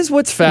potatoes. That is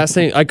what's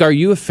fascinating. Like, are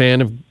you a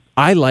fan of,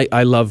 I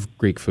love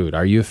Greek food.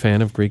 Are you a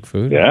fan of Greek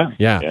food?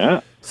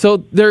 Yeah.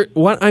 So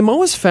I'm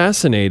always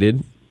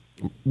fascinated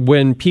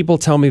when people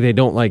tell me they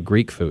don't like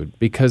Greek food,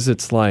 because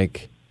it's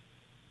like,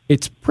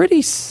 it's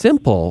pretty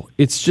simple.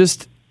 It's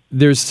just,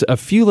 there's a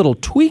few little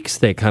tweaks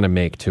they kind of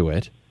make to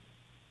it.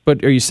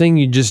 But are you saying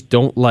you just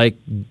don't like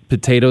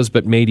potatoes,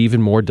 but made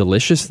even more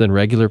delicious than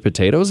regular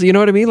potatoes? You know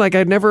what I mean? Like,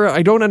 I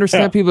don't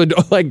understand people who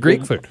don't like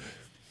Greek food.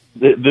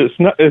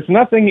 There's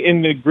nothing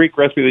in the Greek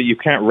recipe that you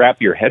can't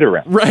wrap your head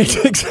around.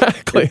 Right,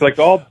 exactly. It's like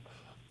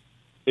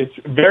it's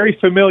very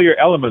familiar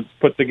elements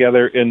put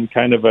together in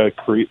kind of a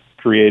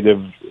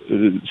creative,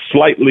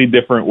 slightly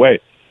different way.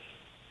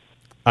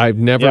 I've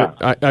never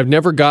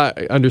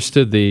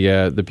understood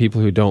the people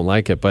who don't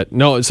like it, but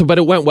no. But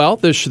it went well.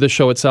 The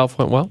show itself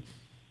went well.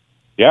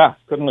 Yeah,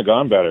 couldn't have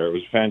gone better. It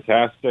was a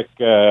fantastic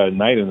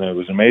night, and it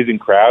was an amazing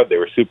crowd. They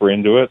were super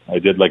into it. I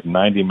did like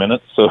 90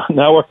 minutes, so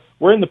now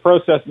we're in the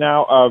process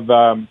now of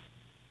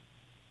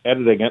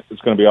editing it.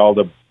 It's going to be all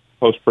the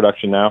post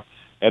production now,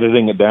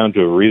 editing it down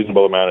to a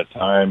reasonable amount of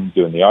time,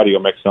 doing the audio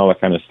mix and all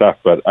that kind of stuff.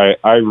 But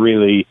I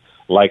really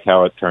like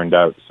how it turned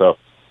out. So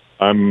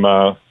I'm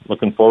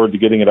looking forward to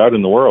getting it out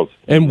in the world,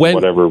 and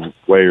whatever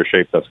way or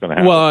shape that's going to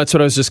happen. Well, that's what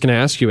I was just going to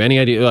ask you. Any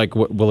idea? Like,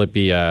 will it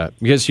be?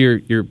 Because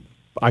you're.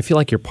 I feel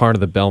like you're part of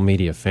the Bell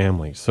Media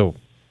family. So,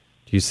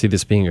 do you see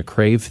this being a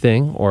Crave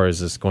thing, or is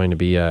this going to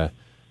be a?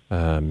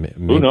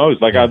 Who knows?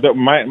 Like,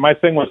 my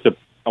thing was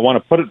I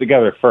want to put it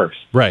together first,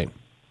 right?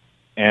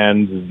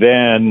 And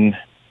then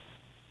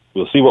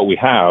we'll see what we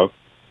have,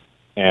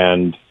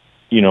 and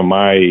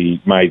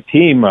my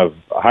team of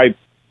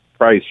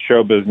high-priced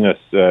show business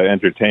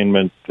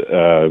entertainment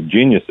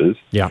geniuses,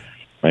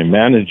 my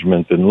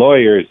management and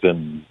lawyers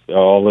and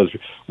all those,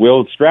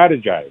 will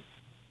strategize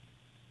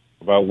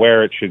about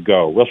where it should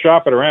go. We'll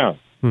shop it around.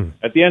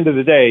 At the end of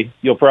the day,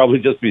 you'll probably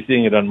just be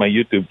seeing it on my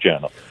YouTube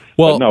channel.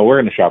 Well, but no, we're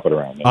going to shop it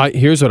around.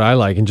 Here's what I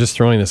like, and just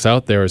throwing this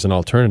out there as an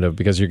alternative,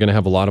 because you're going to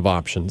have a lot of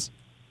options.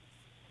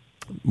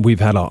 We've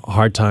had a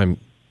hard time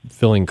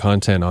filling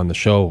content on the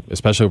show,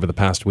 especially over the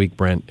past week,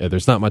 Brent.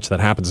 There's not much that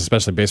happens,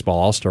 especially Baseball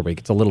All-Star Week.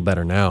 It's a little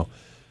better now.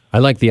 I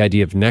like the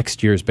idea of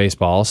next year's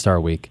Baseball All-Star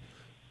Week.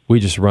 We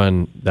just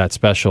run that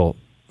special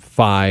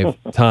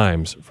 5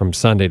 times from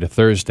Sunday to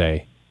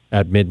Thursday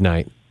at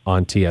midnight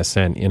on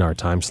TSN in our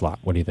time slot.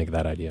 What do you think of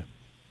that idea?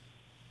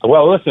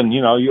 Well, listen,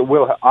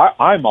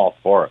 I'm all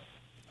for it.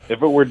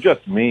 If it were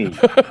just me,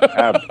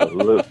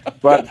 absolutely.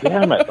 But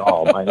damn it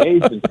all, my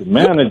agents and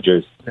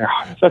managers, they're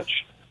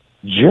such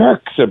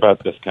jerks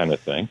about this kind of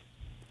thing.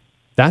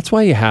 That's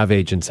why you have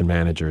agents and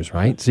managers,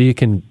 right? So you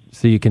can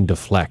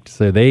deflect,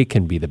 so they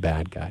can be the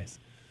bad guys.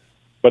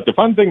 But the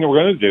fun thing that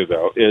we're going to do,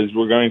 though, is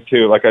we're going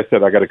to, like I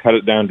said, I got to cut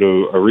it down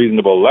to a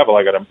reasonable level.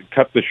 I got to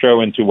cut the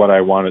show into what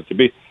I want it to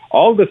be.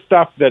 All the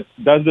stuff that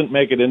doesn't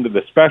make it into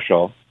the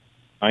special,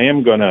 I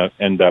am going to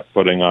end up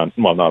putting on,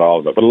 well, not all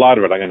of it, but a lot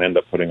of it I'm going to end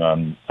up putting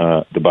on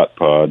the Butt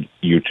Pod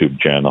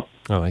YouTube channel.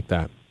 I like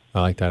that.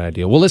 I like that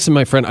idea. Well, listen,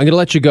 my friend, I'm going to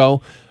let you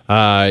go.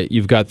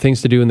 You've got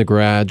things to do in the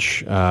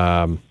garage,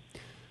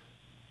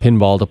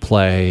 pinball to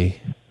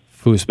play,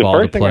 foosball to play.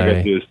 The first thing I got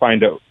to do is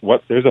find out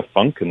there's a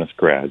funk in this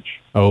garage.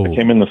 Oh. I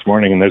came in this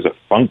morning and there's a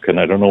funk and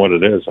I don't know what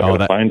it is. I got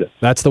to find it.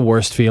 That's the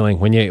worst feeling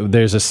when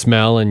there's a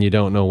smell and you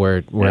don't know where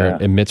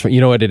it emits from.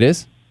 You know what it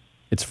is?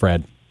 It's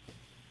Fred.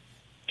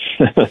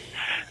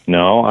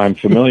 No, I'm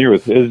familiar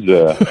with his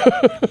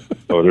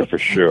odor for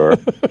sure.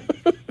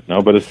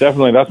 No, but it's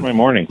definitely, that's my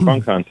morning,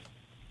 funk hunt.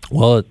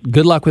 Well,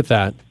 good luck with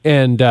that.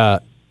 And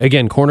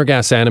again, Corner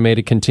Gas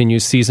Animated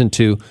continues season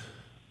 2.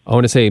 I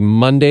want to say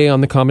Monday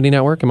on the Comedy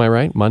Network. Am I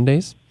right?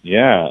 Mondays?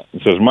 Yeah.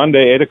 So it's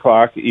Monday, 8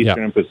 o'clock,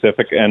 Eastern and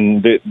Pacific.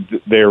 And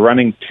they're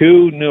running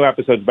 2 new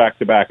episodes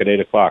back-to-back at 8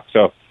 o'clock.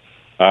 So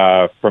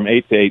from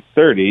 8 to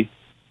 8:30,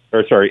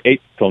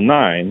 8 till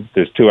 9,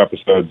 there's 2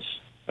 episodes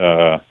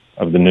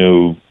of the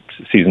new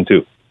season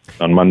 2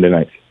 on Monday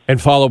nights.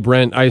 And follow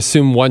Brent. I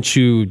assume once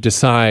you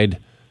decide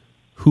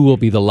who will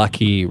be the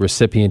lucky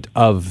recipient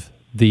of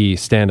the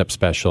stand-up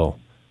special,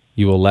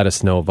 you will let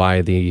us know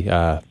via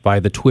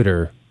the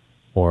Twitter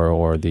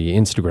or the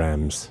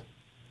Instagrams,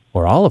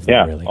 or all of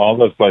them, really. Yeah, all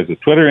those places.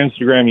 Twitter,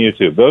 Instagram,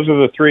 YouTube. Those are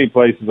the 3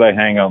 places I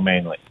hang out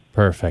mainly.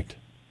 Perfect.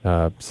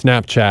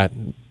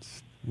 Snapchat,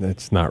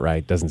 that's not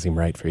right. Doesn't seem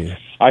right for you.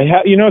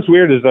 What's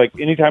weird is, like,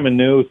 anytime a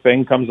new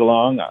thing comes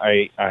along,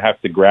 I have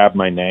to grab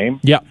my name.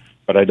 Yeah.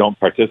 But I don't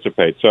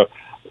participate. So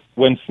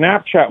when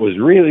Snapchat was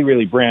really,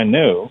 really brand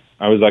new,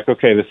 I was like,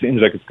 okay, this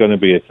seems like it's going to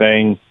be a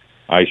thing.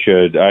 I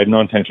had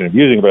no intention of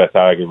using it, but I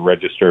thought I could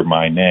register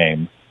my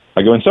name.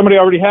 I go, and somebody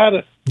already had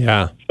it.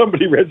 Yeah.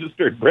 Somebody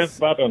registered Brent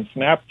Butt on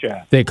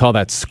Snapchat. They call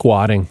that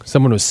squatting.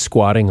 Someone was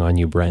squatting on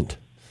you, Brent.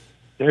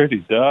 Dirty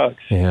dogs.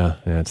 Yeah,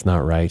 it's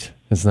not right.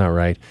 It's not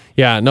right.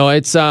 Yeah, no,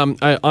 it's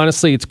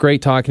honestly, it's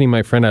great talking to you,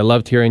 my friend. I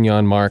loved hearing you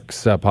on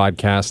Mark's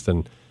podcast,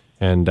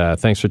 and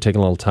thanks for taking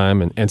a little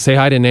time. And say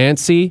hi to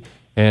Nancy,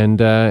 and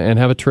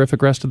have a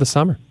terrific rest of the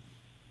summer.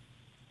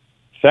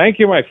 Thank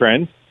you, my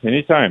friend.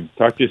 Anytime.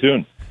 Talk to you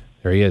soon.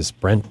 There he is,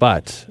 Brent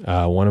Butt,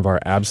 one of our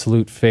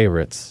absolute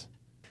favorites.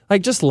 I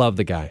just love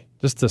the guy.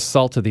 Just the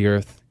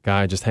salt-of-the-earth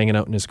guy just hanging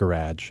out in his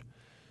garage.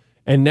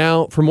 And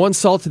now, from one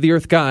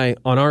salt-of-the-earth guy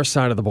on our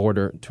side of the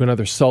border to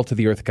another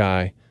salt-of-the-earth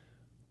guy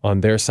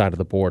on their side of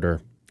the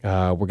border,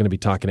 we're going to be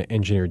talking to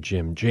Engineer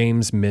Jim.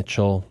 James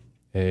Mitchell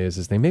is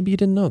his name. Maybe you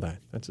didn't know that.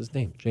 That's his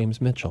name,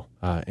 James Mitchell.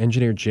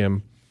 Engineer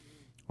Jim,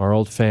 our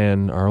old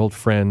friend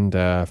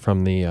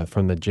from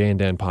the Jay and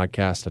Dan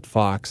podcast at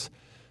Fox.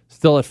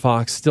 Still at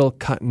Fox, still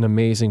cutting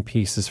amazing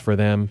pieces for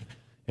them.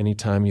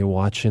 Anytime you're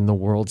watching the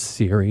World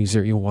Series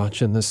or you're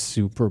watching the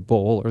Super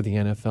Bowl or the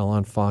NFL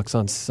on Fox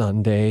on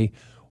Sunday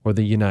or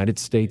the United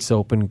States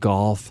Open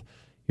golf,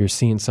 you're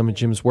seeing some of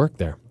Jim's work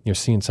there. You're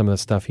seeing some of the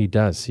stuff he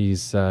does.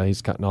 He's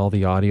gotten all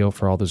the audio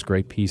for all those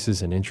great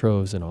pieces and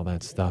intros and all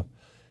that stuff.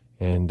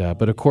 And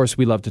but of course,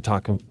 we love to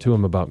talk to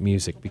him about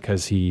music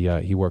because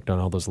he worked on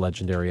all those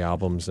legendary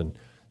albums and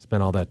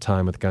spent all that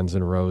time with Guns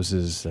N'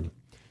 Roses and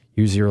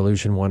Use Your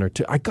Illusion 1 or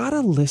 2. I got to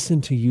listen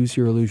to Use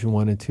Your Illusion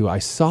 1 and 2. I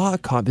saw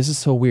this is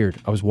so weird.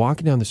 I was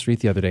walking down the street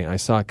the other day and I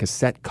saw a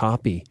cassette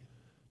copy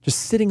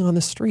just sitting on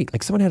the street.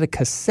 Like someone had a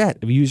cassette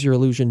of Use Your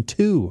Illusion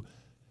 2.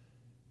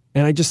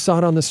 And I just saw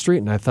it on the street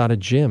and I thought of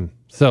Jim.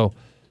 So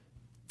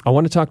I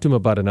want to talk to him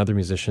about another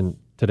musician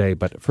today,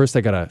 but first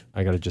I gotta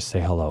just say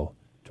hello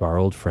to our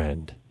old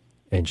friend,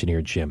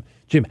 Engineer Jim.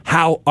 Jim,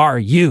 how are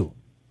you?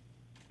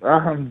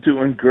 I'm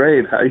doing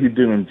great. How you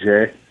doing,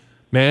 Jay?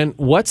 Man,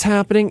 what's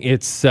happening?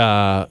 It's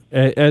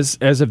as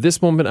of this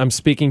moment I'm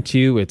speaking to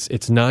you, it's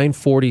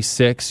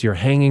 9:46. You're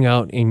hanging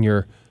out in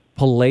your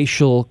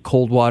palatial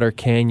Coldwater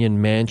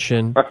Canyon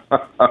mansion.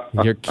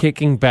 You're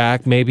kicking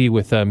back, maybe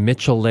with a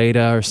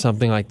Michelada or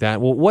something like that.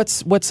 Well,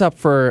 what's up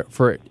for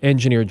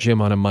Engineer Jim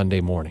on a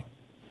Monday morning?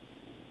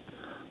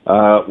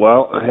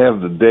 Well, I have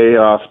the day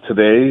off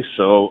today,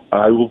 so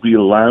I will be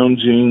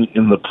lounging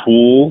in the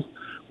pool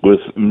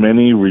with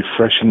many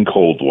refreshing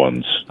cold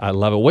ones. I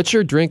love it. What's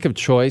your drink of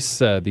choice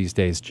these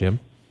days, Jim?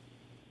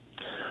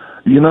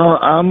 You know,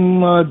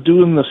 I'm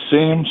doing the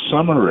same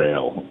summer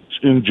ale,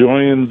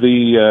 enjoying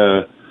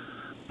the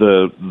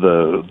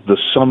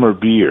summer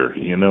beer.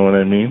 You know what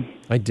I mean?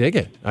 I dig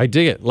it.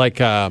 Like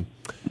not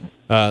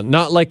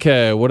like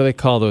what do they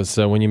call those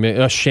when you make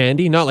a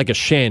shandy? Not like a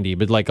shandy,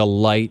 but like a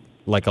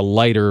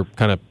lighter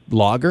kind of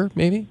lager,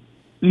 maybe.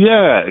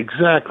 Yeah,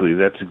 exactly.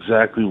 That's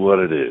exactly what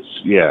it is.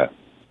 Yeah.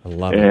 I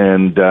love it.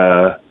 And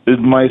it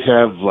might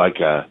have like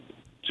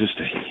just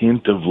a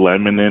hint of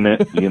lemon in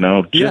it,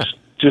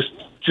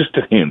 just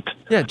a hint.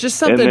 Yeah, just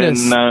something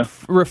to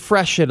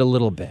refresh it a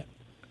little bit.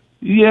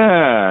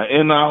 Yeah,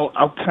 and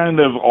I'll kind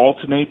of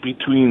alternate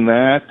between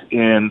that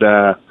and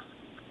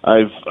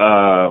I've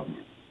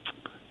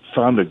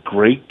found a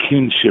great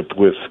kinship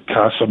with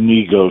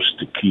Casamigos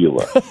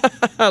tequila.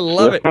 I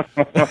love it.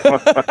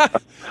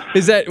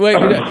 Is that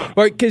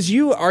because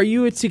are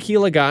you a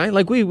tequila guy?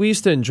 Like we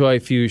used to enjoy a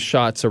few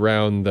shots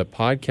around the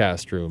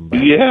podcast room.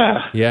 But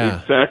yeah,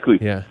 exactly.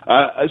 Yeah.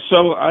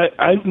 So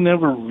I've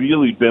never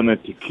really been a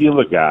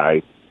tequila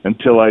guy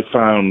until I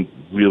found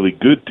really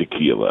good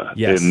tequila.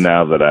 Yes. And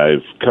now that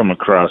I've come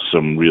across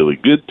some really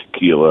good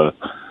tequila,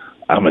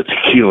 I'm a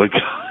tequila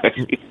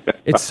guy.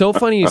 It's so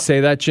funny you say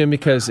that, Jim,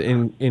 because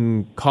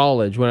in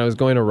college, when I was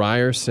going to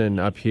Ryerson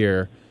up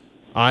here,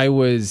 I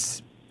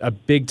was a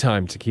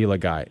big-time tequila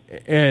guy.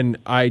 And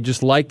I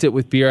just liked it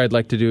with beer. I'd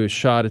like to do a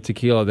shot of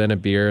tequila, then a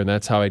beer, and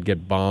that's how I'd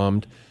get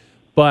bombed.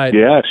 But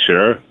yeah,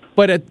 sure.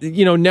 But,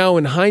 now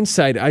in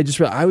hindsight,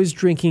 I was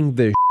drinking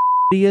the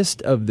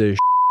shittiest of the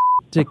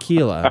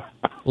tequila.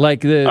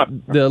 Like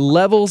the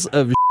levels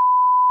of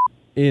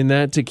in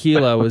that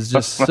tequila was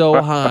just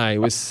so high. It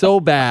was so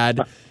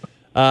bad.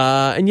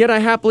 And yet I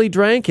happily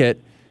drank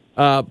it.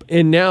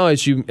 And now,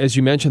 as you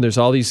mentioned, there's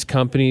all these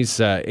companies,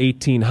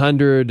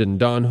 1800 and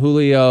Don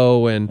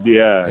Julio and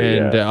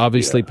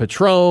obviously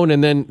Patron.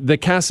 And then the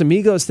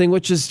Casamigos thing,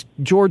 which is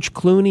George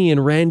Clooney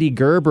and Randy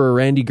Gerber.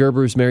 Randy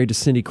Gerber is married to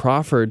Cindy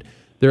Crawford.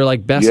 They're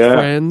like best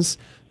friends.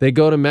 They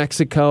go to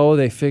Mexico.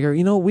 They figure,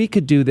 we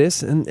could do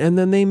this. And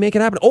then they make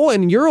it happen. Oh,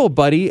 and your old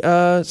buddy,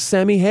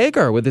 Sammy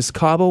Hagar, with his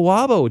Cabo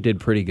Wabo did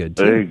pretty good,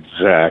 too.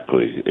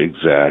 Exactly.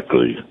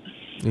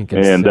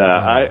 And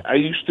I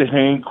used to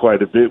hang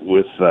quite a bit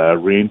with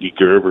Randy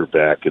Gerber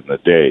back in the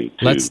day,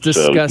 too. Let's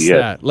discuss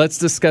that. Let's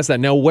discuss that.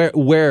 Now,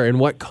 where, in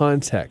what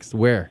context,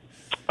 where?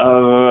 He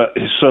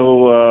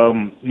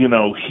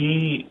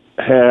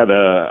had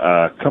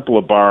a couple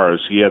of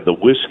bars. He had the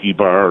whiskey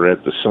bar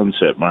at the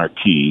Sunset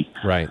Marquis,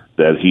 right,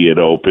 that he had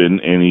opened,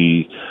 and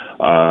he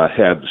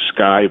had the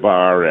Sky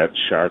Bar at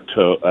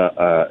Chateau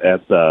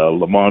at the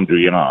Le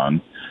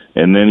Mondrian,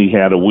 and then he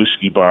had a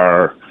whiskey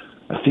bar.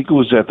 I think it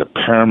was at the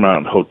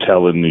Paramount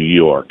Hotel in New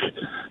York,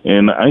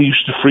 and I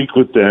used to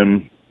frequent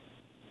them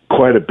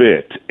quite a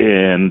bit.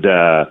 And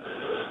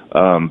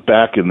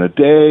back in the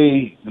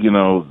day,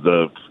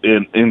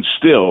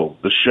 still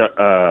the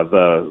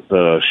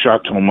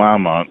Chateau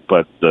Marmont,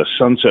 but the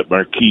Sunset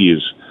Marquis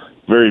is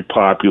very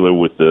popular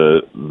with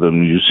the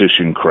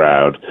musician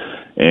crowd.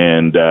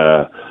 And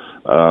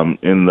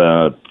in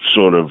the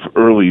sort of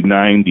early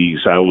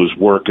 90s, I was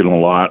working a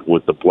lot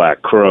with the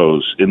Black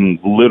Crowes, and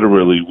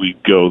literally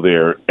we'd go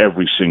there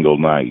every single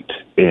night.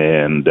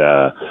 And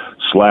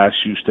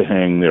Slash used to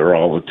hang there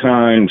all the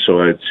time,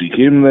 so I'd see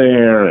him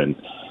there, and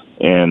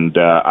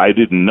I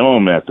didn't know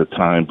him at the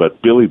time,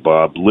 but Billy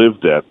Bob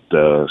lived at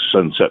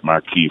Sunset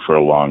Marquis for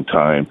a long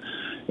time.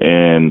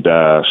 And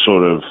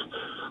sort of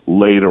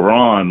later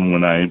on,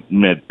 when I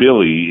met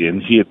Billy,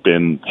 and he had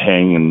been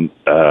hanging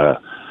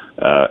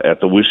at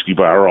the whiskey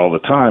bar all the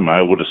time,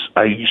 I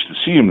used to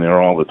see him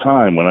there all the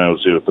time when I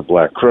was there with the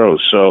Black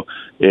Crowes. So,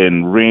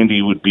 and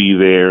Randy would be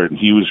there, and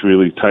he was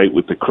really tight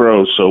with the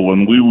Crowes. So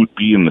when we would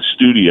be in the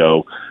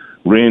studio,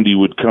 Randy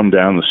would come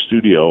down the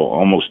studio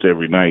almost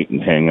every night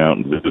and hang out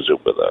and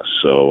visit with us.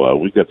 So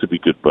we got to be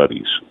good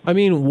buddies. I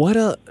mean,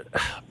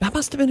 that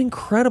must have been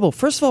incredible.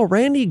 First of all,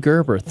 Randy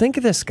Gerber, think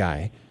of this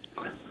guy.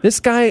 This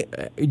guy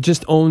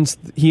owned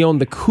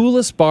the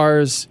coolest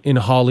bars in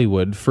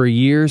Hollywood for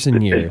years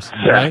and years.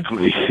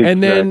 Exactly.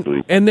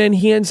 Right? And then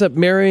he ends up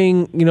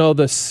marrying,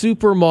 the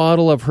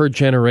supermodel of her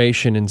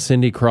generation in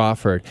Cindy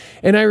Crawford.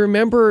 And I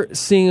remember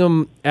seeing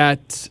him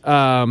at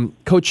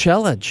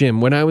Coachella,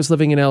 Jim. When I was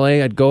living in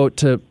LA, I'd go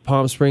to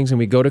Palm Springs and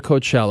we'd go to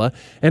Coachella,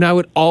 and I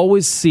would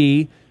always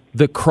see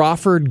the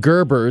Crawford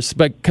Gerbers,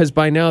 because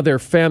by now their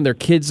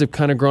kids have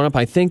kind of grown up.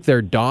 I think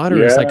their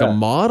daughter is like a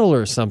model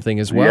or something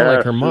as well,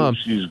 like her mom.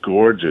 She's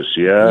gorgeous,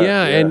 yeah.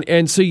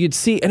 And so you'd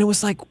see, and it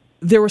was like,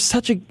 there was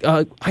such a,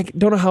 I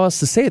don't know how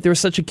else to say it, there was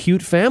such a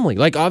cute family.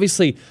 Like,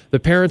 obviously, the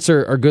parents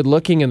are good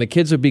looking and the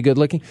kids would be good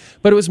looking,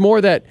 but it was more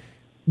that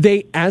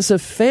they, as a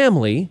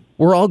family,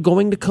 were all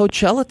going to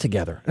Coachella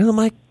together. And I'm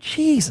like,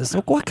 Jesus,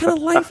 what kind of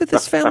life is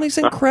this family's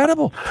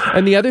incredible.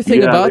 And the other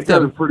thing about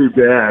them... they got it pretty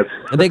bad.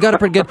 And they got it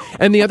pretty good.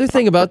 And the other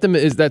thing about them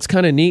is that's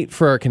kind of neat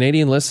for our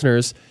Canadian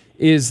listeners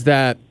is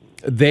that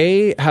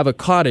they have a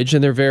cottage,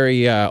 and they're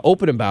very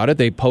open about it.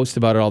 They post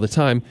about it all the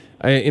time,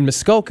 in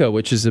Muskoka,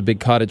 which is a big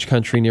cottage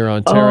country near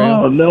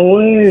Ontario. Oh, no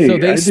way. So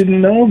I didn't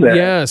know that.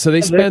 Yeah, so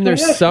they spend their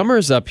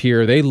summers up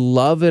here. They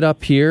love it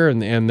up here,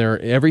 and they're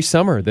every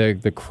summer,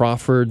 the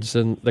Crawfords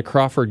and the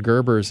Crawford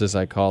Gerbers, as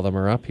I call them,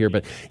 are up here.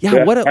 But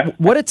yeah,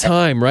 what a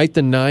time, right?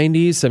 The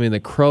 90s. I mean, the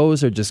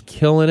Crows are just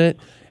killing it.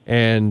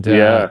 And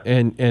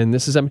and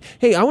this is...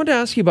 hey, I wanted to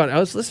ask you about... I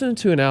was listening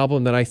to an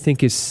album that I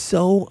think is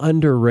so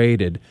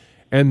underrated,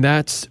 and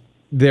that's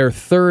their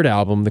third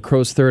album, the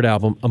Crow's third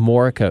album,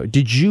 Amorica.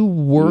 Did you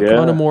work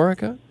on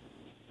Amorica?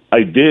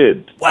 I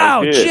did.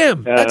 Wow, I did.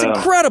 Jim, that's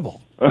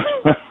incredible.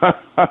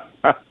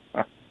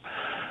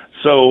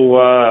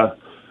 So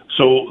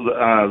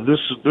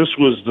this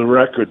was the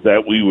record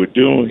that we were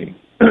doing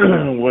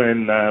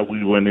when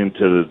we went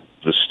into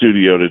the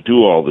studio to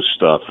do all this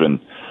stuff, and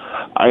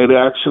I had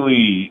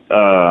actually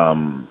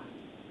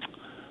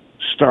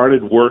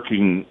started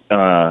working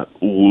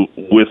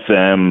with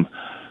them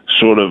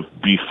sort of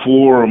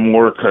before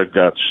Amorica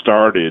got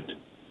started.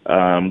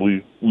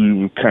 We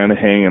were kind of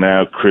hanging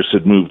out. Chris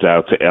had moved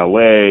out to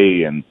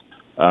L.A., and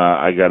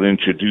I got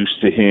introduced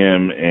to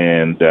him,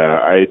 and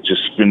I had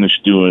just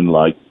finished doing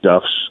like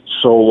Duff's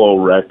solo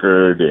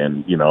record,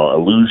 and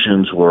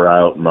Illusions were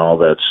out and all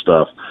that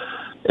stuff,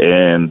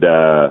 and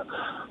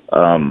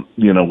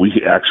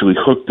we actually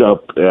hooked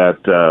up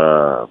at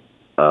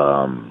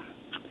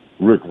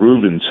Rick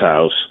Rubin's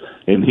house,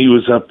 and he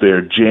was up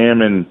there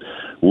jamming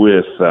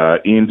with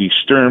Andy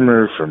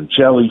Sturmer from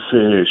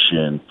Jellyfish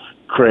and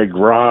Craig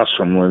Ross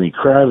from Lenny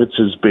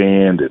Kravitz's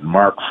band and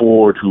Mark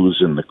Ford, who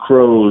was in the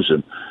Crows,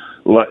 and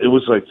it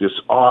was like this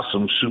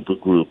awesome super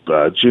group.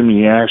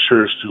 Jimmy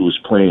Ashurst, who was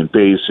playing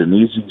bass in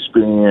Izzy's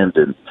band,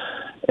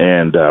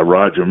 and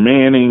Roger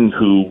Manning,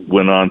 who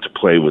went on to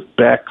play with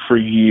Beck for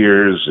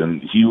years,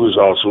 and he was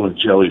also in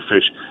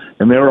Jellyfish,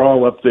 and they were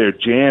all up there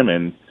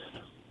jamming.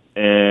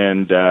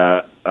 And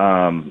I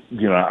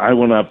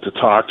went up to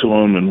talk to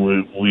him, and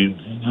we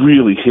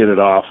really hit it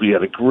off. We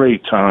had a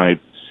great time.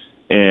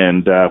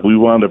 And we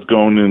wound up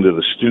going into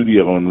the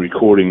studio and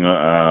recording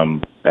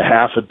a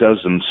half a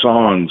dozen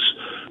songs,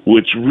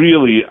 which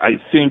really, I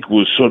think,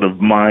 was sort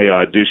of my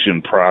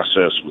audition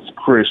process with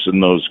Chris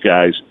and those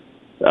guys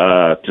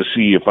to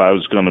see if I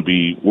was going to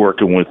be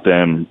working with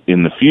them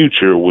in the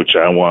future, which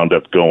I wound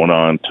up going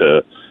on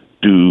to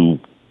do,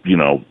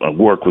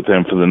 work with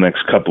them for the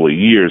next couple of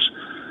years.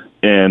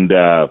 And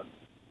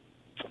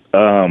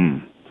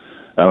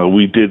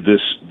we did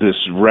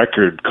this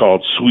record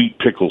called Sweet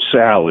Pickle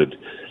Salad.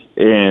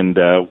 And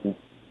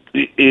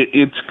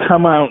it's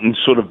come out in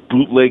sort of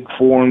bootleg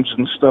forms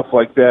and stuff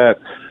like that.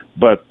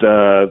 But,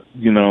 the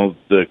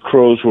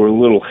Crows were a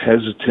little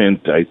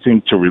hesitant, I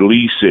think, to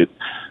release it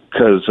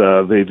because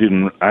I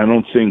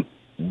don't think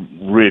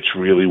Rich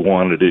really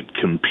wanted it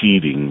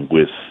competing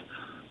with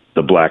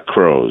the Black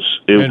Crows.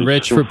 And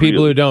Rich, for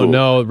people who don't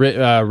know,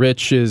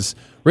 Rich is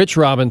Rich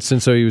Robinson.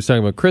 So he was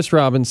talking about Chris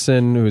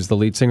Robinson, who is the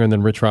lead singer, and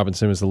then Rich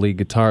Robinson was the lead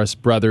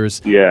guitarist. Brothers,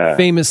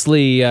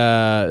 famously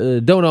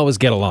don't always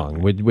get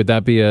along. Would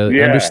that be an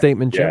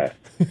understatement, Jim?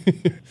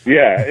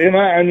 Yeah, and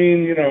I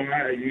mean,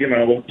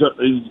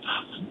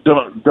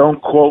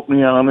 don't quote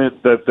me on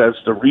it.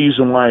 That's the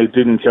reason why it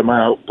didn't come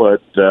out.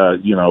 But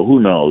who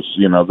knows?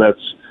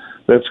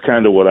 That's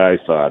kind of what I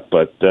thought.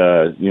 But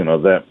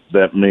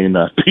that may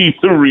not be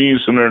the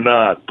reason or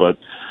not. But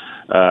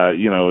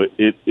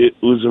it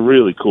was a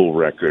really cool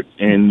record,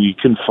 and you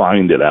can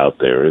find it out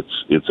there.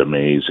 It's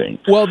amazing.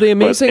 Well, the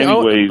amazing.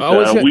 But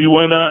anyways, we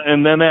went on,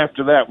 and then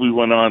after that, we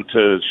went on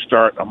to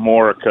start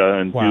Amorica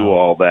and do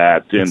all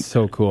that. And that's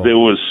so cool. There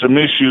was some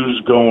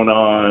issues going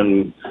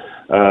on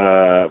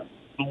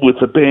with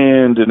the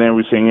band and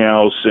everything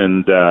else,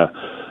 and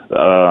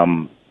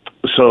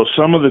so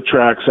some of the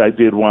tracks I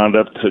did wound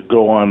up to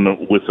go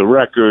on with the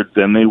record.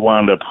 Then they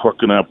wound up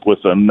hooking up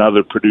with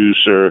another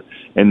producer,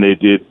 and they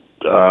did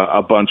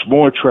a bunch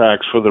more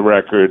tracks for the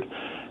record,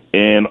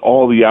 and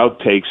all the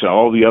outtakes and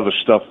all the other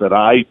stuff that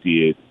I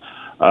did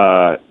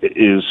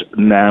is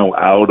now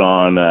out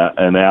on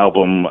an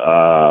album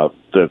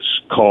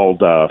that's called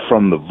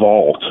From the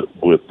Vault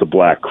with the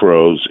Black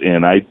Crows,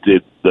 and I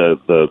did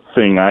the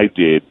thing I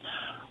did,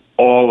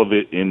 all of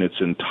it in its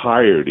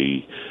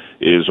entirety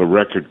is a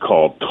record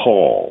called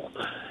Tall.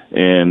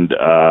 And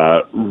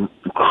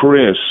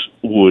Chris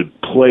would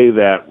play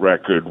that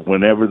record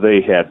whenever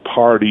they had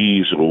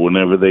parties or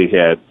whenever they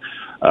had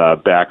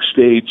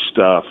backstage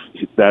stuff.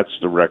 That's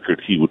the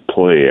record he would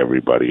play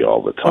everybody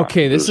all the time.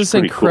 Okay, this is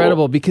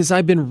incredible because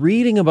I've been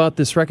reading about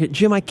this record.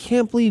 Jim, I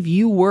can't believe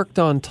you worked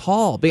on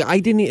Tall. I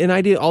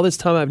did all this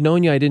time I've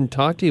known you, I didn't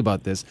talk to you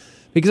about this.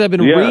 Because I've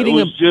been reading.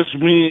 It was just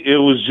me. It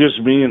was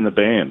just me and the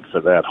band for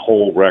that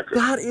whole record.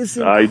 That is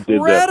incredible. I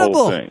did that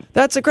whole thing.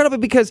 That's incredible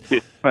because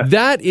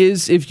that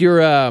is, if you're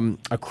a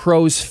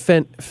Crows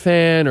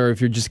fan or if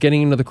you're just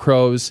getting into the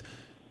Crows,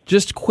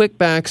 just quick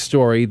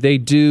backstory. They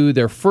do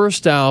their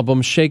first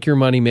album, Shake Your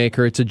Money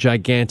Maker. It's a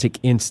gigantic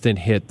instant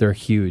hit. They're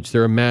huge.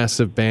 They're a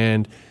massive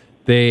band.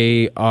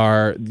 They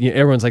are.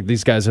 Everyone's like,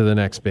 these guys are the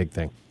next big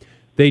thing.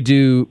 They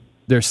do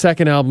their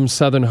second album,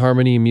 Southern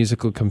Harmony,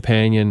 Musical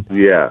Companion.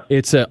 Yeah.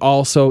 It's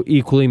also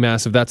equally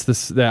massive. That's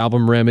the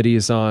album Remedy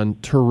is on.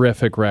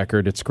 Terrific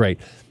record. It's great.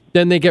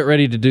 Then they get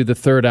ready to do the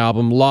third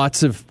album.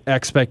 Lots of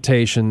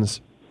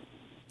expectations.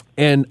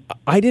 And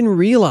I didn't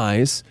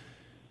realize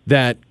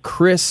that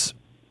Chris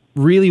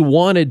really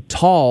wanted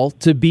Tall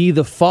to be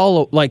the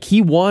follow. Like,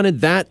 he wanted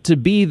that to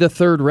be the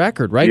third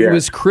record, right? Yeah. It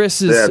was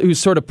Chris's who's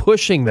sort of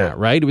pushing that,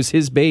 right? It was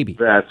his baby.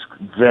 That's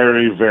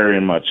very, very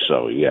much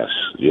so, yes.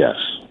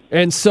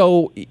 And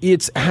so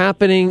it's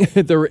happening.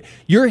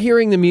 You're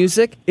hearing the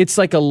music. It's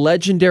like a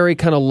legendary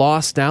kind of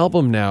lost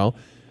album now.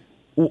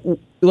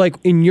 like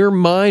in your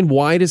mind,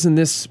 why isn't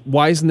this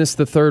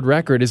the third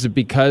record? Is it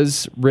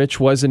because Rich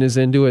wasn't as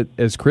into it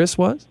as Chris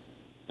was?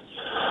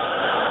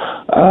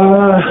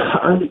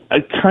 I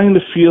kind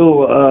of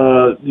feel,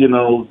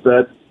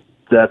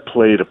 that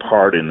played a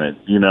part in it,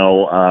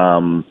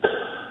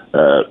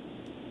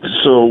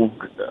 So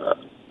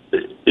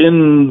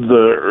in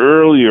the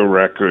earlier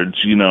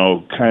records,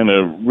 kind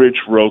of Rich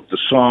wrote the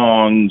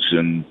songs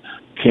and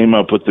came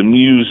up with the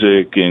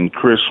music, and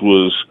Chris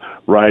was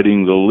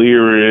writing the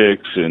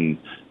lyrics and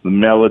the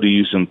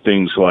melodies and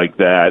things like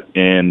that.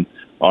 And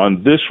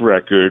on this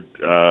record,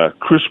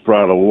 Chris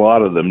brought a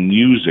lot of the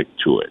music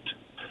to it.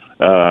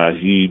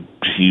 He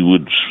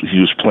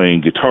was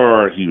playing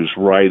guitar. He was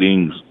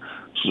writing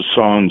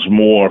songs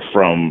more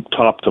from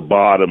top to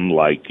bottom,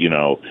 like,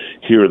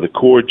 here are the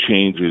chord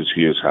changes,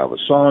 here's how the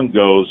song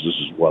goes, this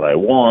is what I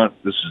want,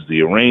 this is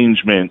the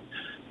arrangement.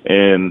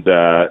 And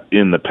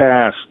in the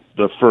past,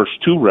 the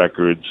first two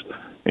records,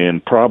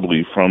 and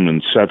probably from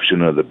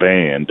inception of the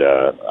band,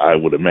 I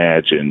would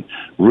imagine,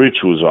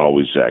 Rich was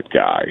always that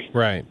guy.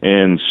 Right.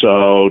 And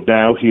so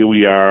now here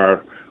we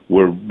are,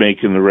 we're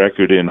making the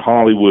record in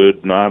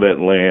Hollywood, not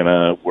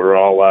Atlanta. We're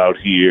all out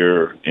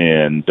here.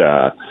 And,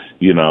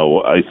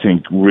 I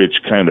think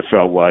Rich kind of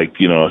felt like,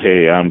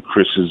 hey, I'm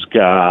Chris's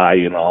guy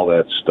and all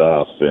that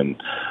stuff.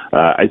 And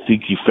I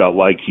think he felt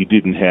like he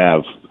didn't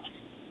have,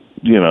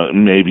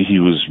 maybe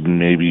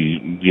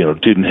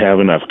didn't have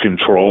enough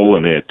control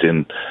in it.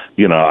 And,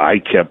 I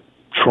kept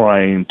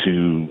trying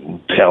to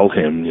tell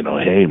him,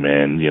 hey,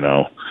 man,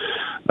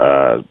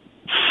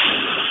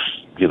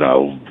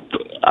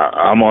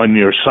 I'm on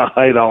your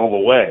side all the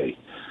way.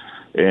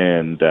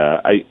 And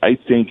I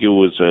think it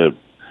was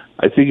just,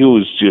 I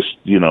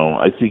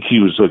think he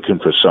was looking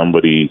for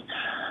somebody,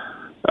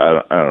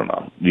 I don't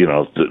know,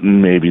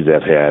 maybe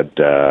that had,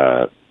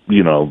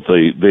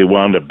 they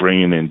wound up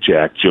bringing in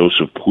Jack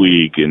Joseph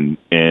Puig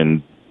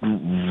and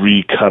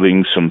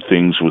recutting some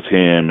things with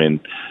him and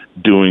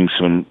doing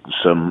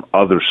some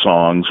other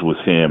songs with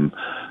him,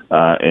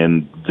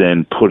 and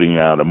then putting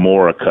out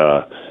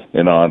Amorica.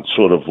 And on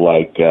sort of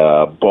like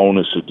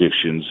bonus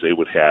editions, they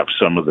would have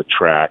some of the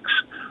tracks,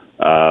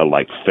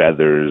 like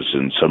Feathers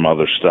and some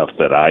other stuff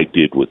that I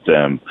did with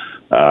them,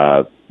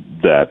 that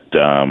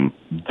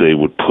they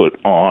would put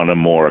on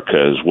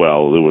Amorica as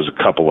well. There was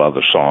a couple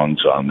other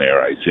songs on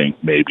there, I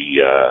think,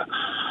 maybe,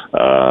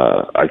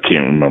 I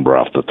can't remember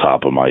off the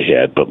top of my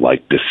head, but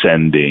like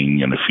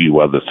Descending and a few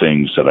other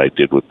things that I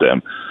did with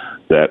them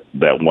that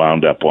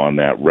wound up on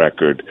that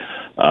record.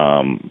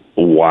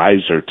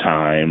 Wiser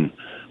Time,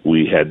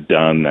 we had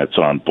done, that's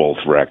on both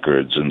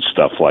records and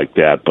stuff like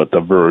that. But the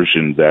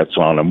version that's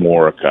on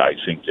Amorica, I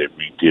think that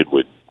we did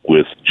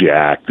with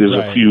Jack. There's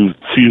right. a few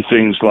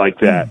things like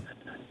that.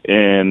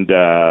 And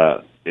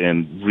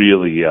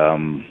really, I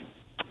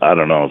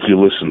don't know, if you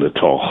listen to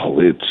Toll,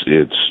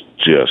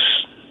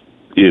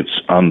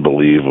 it's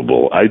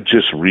unbelievable. I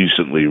just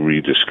recently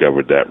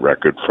rediscovered that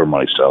record for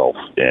myself,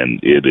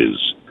 and it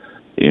is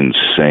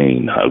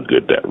insane how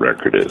good that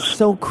record is. It's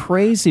so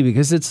crazy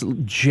because it's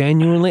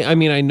genuinely, I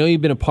mean, I know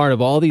you've been a part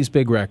of all these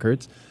big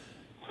records.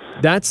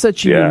 That's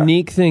such a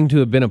unique thing to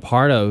have been a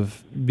part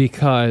of,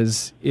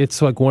 because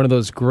it's like one of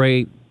those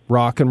great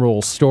rock and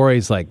roll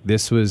stories, like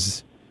this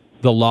was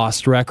the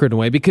lost record in a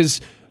way. Because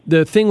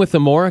the thing with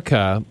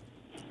Amorica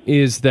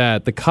is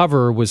that the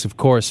cover was, of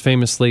course,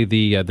 famously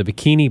the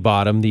bikini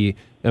bottom, the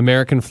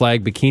American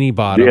flag bikini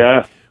bottom.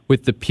 Yeah.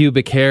 With the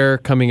pubic hair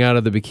coming out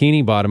of the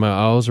bikini bottom. I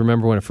always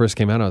remember when it first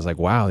came out, I was like,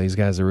 wow, these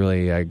guys are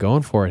really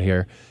going for it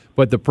here.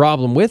 But the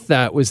problem with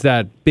that was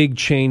that big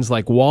chains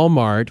like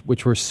Walmart,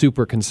 which were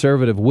super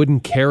conservative,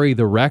 wouldn't carry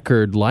the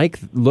record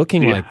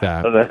looking like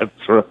that. That's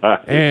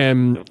right.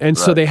 And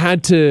so they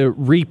had to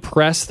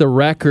repress the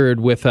record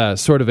with a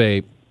sort of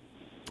a,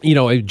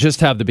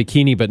 just have the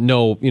bikini but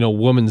no,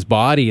 woman's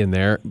body in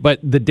there. But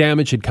the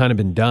damage had kind of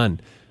been done.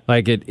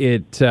 Like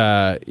the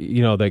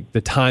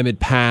time had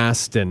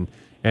passed and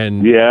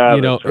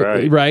that's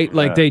right. Right?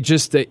 Like they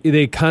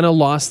kind of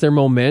lost their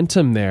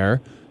momentum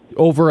there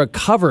over a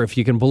cover, if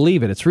you can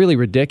believe it. It's really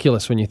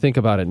ridiculous when you think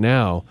about it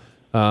now.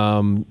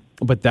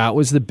 But that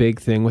was the big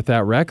thing with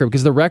that record,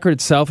 because the record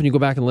itself, when you go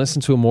back and listen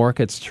to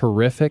Amorica, it's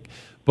terrific.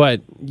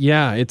 But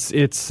yeah,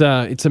 it's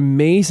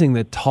amazing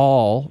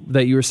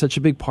that you were such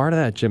a big part of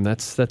that, Jim.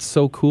 That's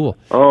so cool.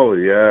 Oh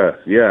yeah.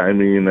 I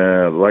mean,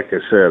 like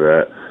I said,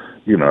 at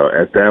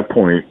that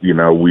point,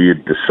 we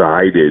had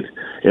decided,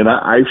 and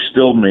I've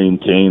still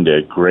maintained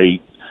a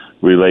great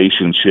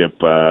relationship.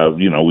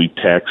 We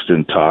text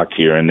and talk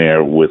here and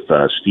there with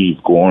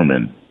Steve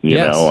Gorman.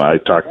 Yes. I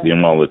talk to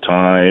him all the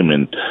time,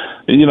 and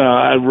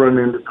I've run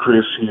into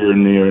Chris here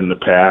and there in the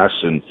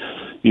past, and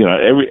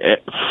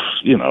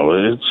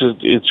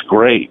it's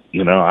great.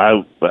 It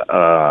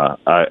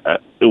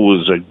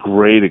was a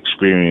great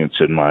experience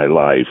in my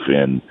life,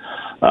 and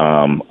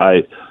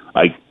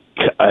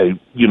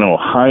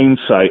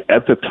hindsight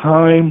at the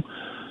time,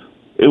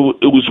 it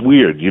was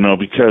weird,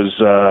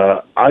 because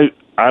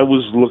I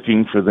was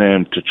looking for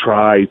them to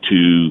try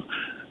to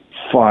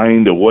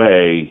find a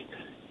way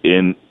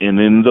in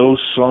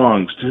those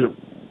songs to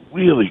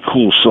really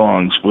cool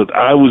songs, but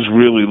I was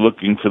really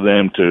looking for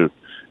them to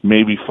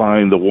maybe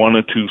find the one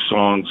or two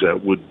songs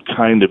that would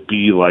kind of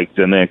be like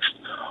the next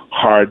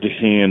Hard to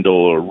Handle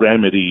or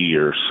Remedy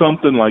or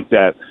something like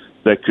that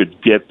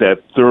could get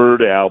that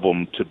third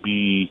album to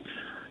be,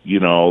 you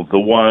know, the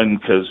one,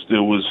 because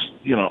there was,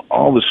 you know,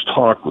 all this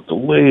talk with the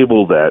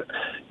label that,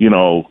 you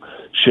know,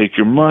 Shake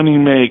Your Money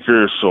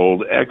Maker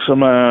sold X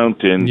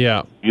amount, and,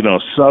 you know,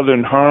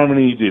 Southern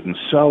Harmony didn't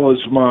sell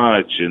as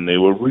much, and they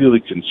were really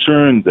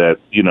concerned that,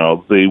 you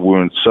know, they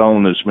weren't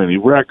selling as many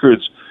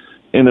records.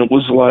 And it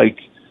was like,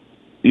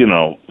 you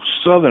know,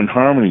 Southern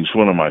Harmony is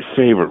one of my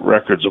favorite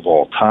records of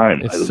all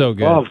time. It's so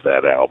good. I love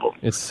that album.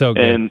 It's so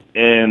good.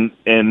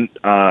 And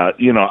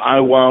you know,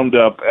 I wound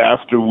up,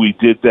 after we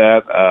did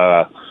that,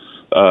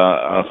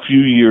 a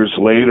few years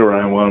later,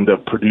 I wound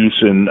up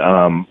producing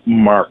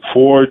Mark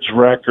Ford's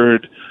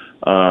record,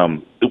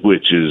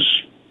 which is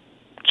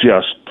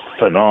just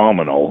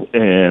phenomenal.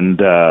 And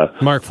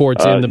Mark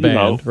Ford's in the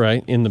band,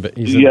 right? He's in the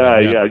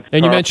band, yeah.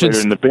 And you mentioned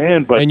in the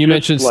band, but and you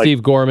mentioned like,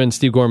 Steve Gorman.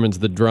 Steve Gorman's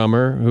the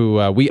drummer. Who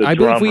I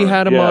believe we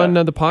had him on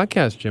the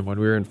podcast, Jim, when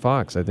we were in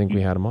Fox. I think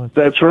we had him on.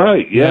 That's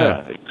right.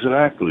 Yeah.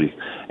 Exactly.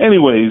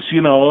 Anyways,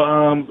 you know,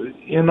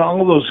 and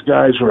all those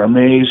guys were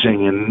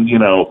amazing, and you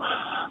know,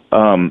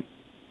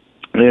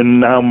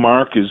 and now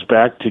Mark is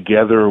back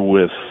together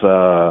with.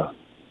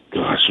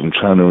 Gosh, I'm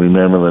trying to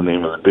remember the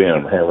name of the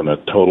band. I'm having a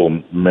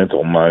total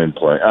mental mind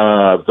blank.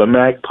 The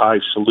Magpie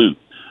Salute.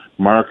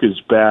 Mark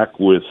is back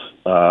with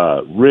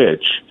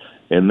Rich,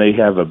 and they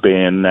have a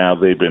band now.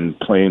 They've been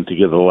playing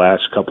together the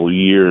last couple of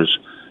years,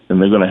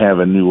 and they're going to have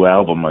a new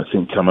album, I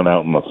think, coming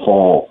out in the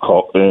fall.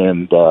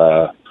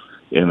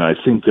 And I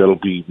think that'll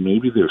be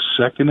maybe their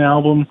second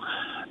album.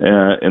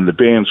 And the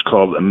band's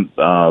called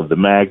the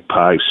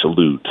Magpie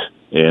Salute,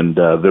 and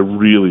they're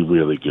really,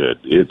 really good.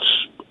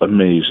 It's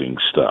amazing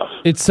stuff.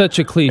 It's such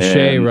a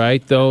cliche,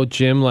 right, though,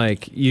 Jim?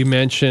 Like, you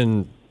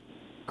mentioned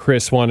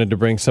Chris wanted to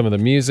bring some of the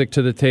music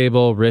to the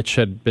table. Rich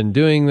had been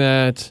doing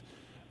that.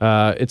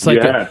 It's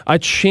like a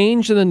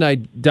change in the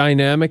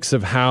dynamics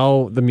of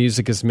how the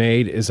music is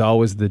made is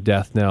always the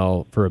death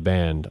knell for a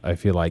band, I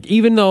feel like.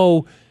 Even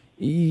though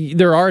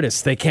they're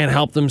artists, they can't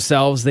help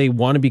themselves. They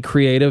want to be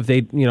creative.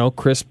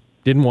 Chris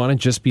didn't want to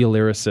just be a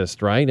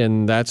lyricist, right?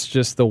 And that's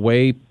just the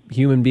way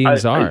human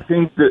beings are. I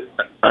think that,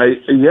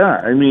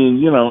 I mean,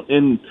 you know,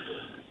 and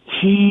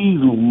he,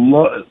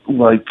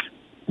 like,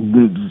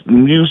 the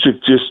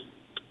music just,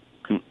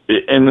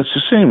 and it's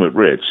the same with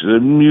Rich, the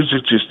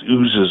music just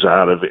oozes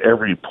out of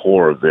every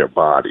pore of their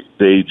body.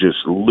 They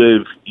just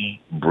live,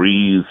 eat,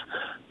 breathe,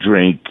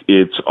 drink.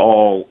 It's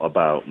all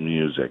about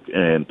music.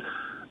 And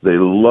they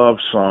love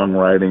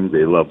songwriting.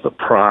 They love the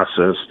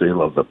process. They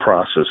love the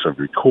process of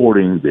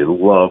recording. They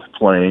love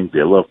playing.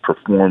 They love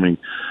performing.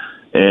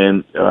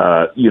 And,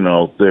 you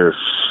know, they're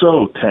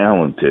so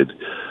talented.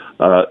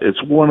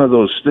 It's one of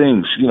those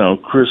things, you know,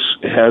 Chris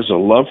has a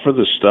love for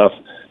the stuff,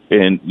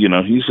 and, you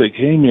know, he's like,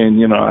 hey, man,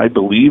 you know, I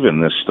believe in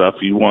this stuff.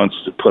 He wants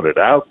to put it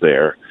out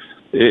there.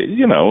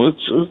 You know,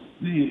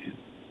 it's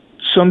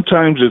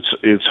sometimes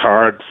it's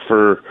hard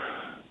for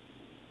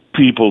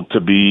people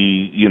to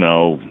be, you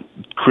know,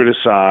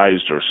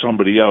 criticized, or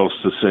somebody else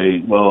to say,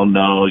 well,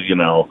 no, you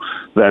know,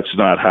 that's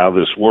not how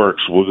this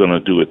works. We're going to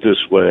do it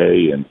this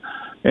way. And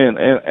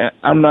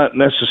I'm not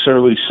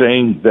necessarily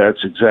saying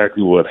that's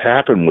exactly what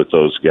happened with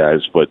those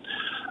guys, but,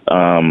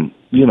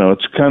 you know,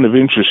 it's kind of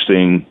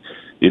interesting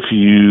if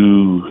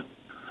you,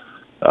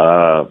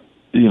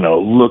 you know,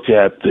 look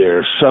at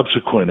their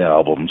subsequent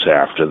albums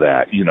after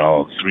that, you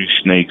know, Three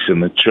Snakes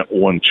and the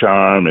One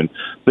Charm, and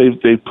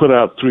they put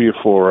out 3 or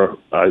 4,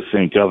 I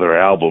think, other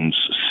albums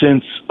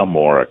since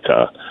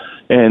Amorica.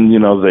 And, you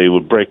know, they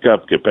would break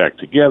up, get back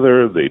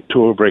together, they'd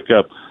tour, break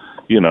up.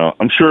 You know,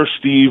 I'm sure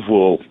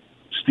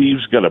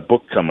Steve's got a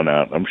book coming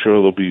out. I'm sure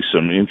there'll be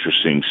some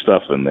interesting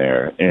stuff in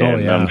there.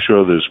 And I'm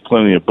sure there's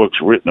plenty of books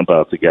written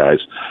about the guys.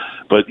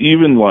 But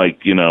even,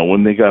 like, you know,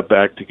 when they got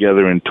back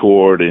together and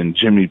toured and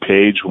Jimmy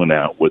Page went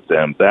out with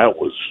them, that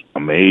was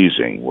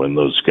amazing when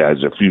those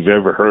guys, if you've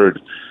ever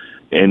heard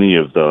any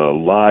of the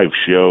live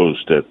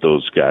shows that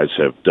those guys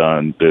have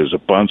done, there's a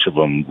bunch of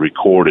them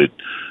recorded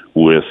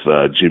with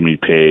Jimmy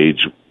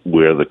Page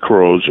where the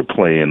Crows are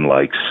playing,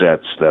 like,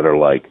 sets that are,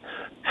 like,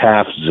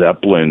 half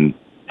Zeppelin,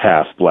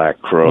 half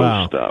Black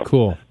Crow stuff.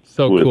 Cool.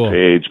 So with cool. With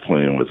Page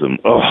playing with them.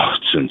 Oh,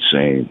 it's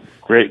insane.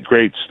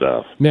 Great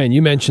stuff. Man,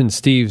 you mentioned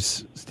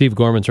Steve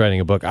Gorman's writing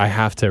a book. I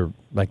have to,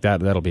 like,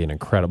 that'll be an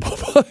incredible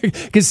book.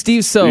 Because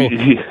Steve's so,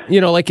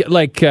 you know,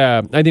 like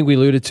I think we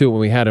alluded to it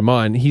when we had him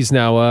on, he's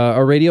now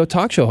a radio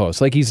talk show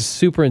host. Like, he's a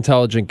super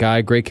intelligent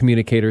guy, great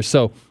communicator.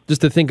 So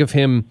just to think of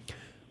him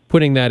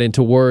putting that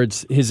into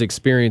words, his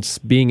experience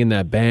being in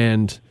that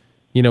band,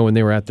 you know, when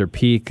they were at their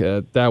peak,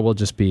 that will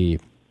just be...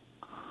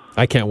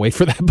 I can't wait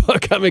for that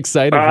book. I'm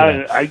excited for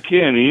that. I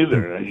can't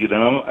either, you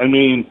know. I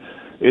mean,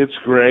 it's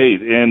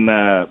great.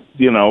 And,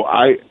 you know,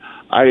 I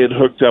had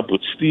hooked up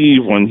with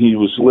Steve when he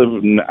was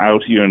living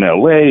out here in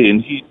L.A.,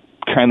 and he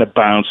kind of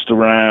bounced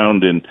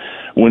around. And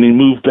when he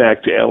moved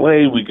back to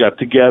L.A., we got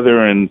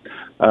together, and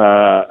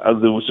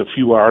there was a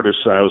few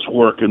artists I was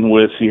working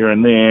with here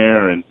and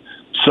there, and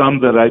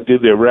some that I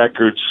did their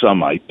records,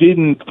 some I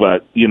didn't,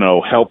 but,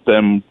 helped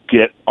them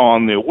get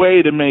on their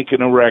way to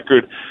making a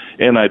record.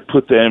 And I'd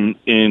put them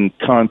in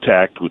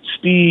contact with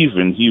Steve,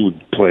 and he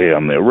would play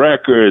on their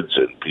records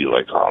and be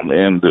like, oh,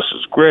 man, this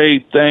is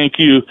great. Thank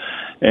you.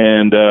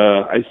 And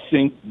I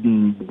think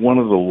one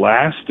of the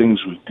last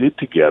things we did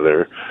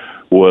together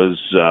was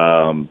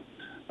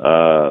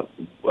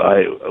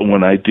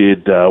when I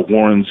did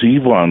Warren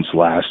Zevon's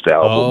last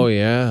album. Oh,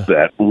 yeah.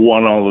 That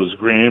won all those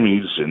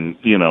Grammys, and,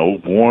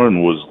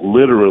 Warren was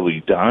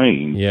literally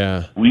dying.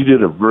 Yeah. We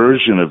did a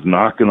version of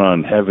Knocking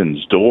on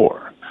Heaven's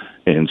Door.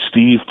 And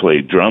Steve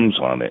played drums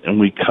on it, and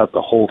we cut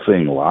the whole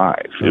thing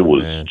live. It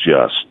was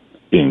just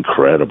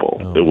incredible.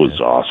 It was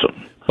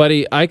awesome.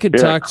 Buddy, I could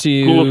talk to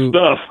you. Cool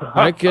stuff.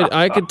 I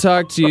could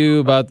talk to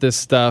you about this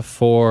stuff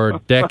for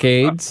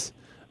decades.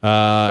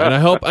 And I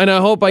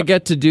hope I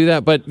get to do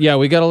that. But yeah,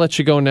 we got to let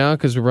you go now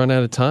because we run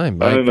out of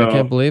time. I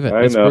can't believe it.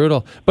 It's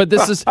brutal. But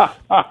this is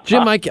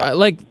Jim.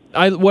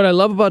 What I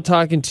love about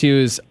talking to you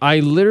is I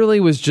literally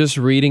was just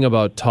reading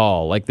about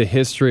Tall, like the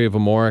history of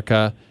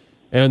Amorica.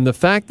 And the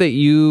fact that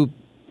you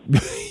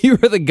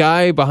were the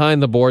guy behind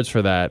the boards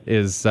for that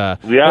is... I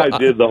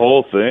did the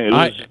whole thing.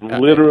 It was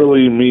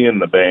literally me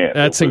and the band.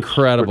 That's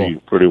incredible.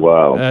 Pretty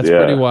wild. That's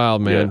pretty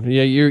wild, man.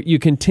 Yeah, you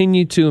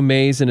continue to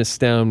amaze and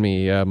astound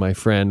me, my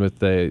friend, with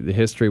the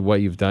history of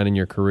what you've done in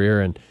your career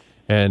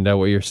and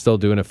what you're still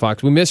doing at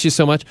Fox. We miss you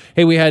so much.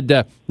 Hey, we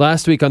had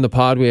last week on the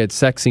pod, we had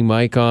Sexy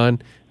Mike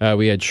on.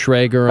 We had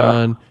Schrager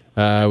on.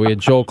 We had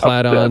Joel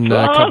Klatt on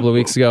a couple of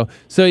weeks ago.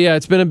 So, yeah,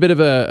 it's been a bit of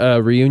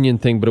a reunion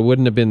thing, but it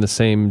wouldn't have been the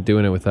same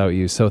doing it without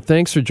you. So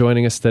thanks for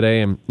joining us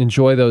today, and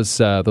enjoy those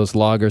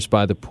loggers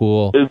by the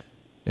pool.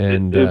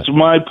 It's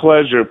my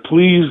pleasure.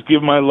 Please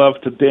give my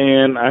love to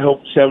Dan. I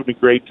hope he's having a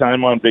great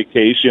time on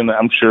vacation.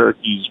 I'm sure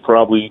he's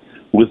probably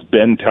with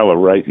Ben Teller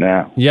right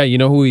now. Yeah, you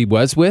know who he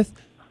was with?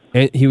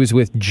 He was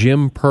with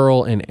Jim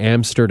Pearl in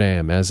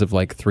Amsterdam as of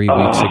like 3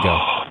 weeks ago.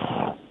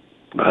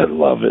 I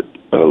love it.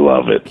 I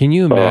love it. Can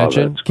you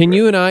imagine? Can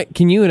you and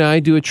I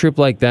do a trip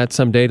like that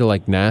someday to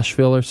like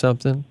Nashville or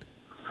something?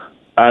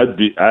 I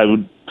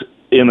would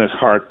in a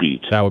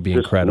heartbeat. That would be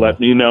incredible.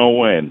 Let me know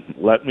when.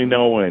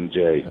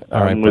 Jay.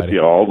 I'm with you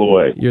all the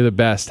way. You're the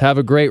best. Have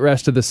a great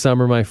rest of the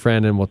summer, my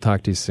friend, and we'll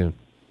talk to you soon.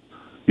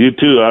 You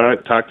too. All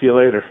right. Talk to you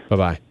later.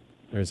 Bye-bye.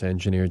 There's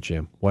Engineer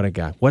Jim. What a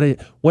guy. What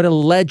a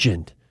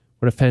legend.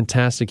 What a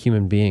fantastic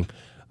human being.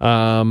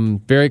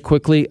 Very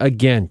quickly,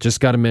 again, just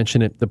got to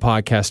mention it, the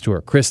podcast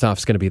tour.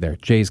 Christoph's going to be there.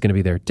 Jay's going to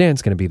be there.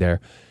 Dan's going to be there.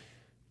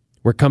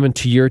 We're coming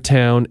to your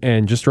town,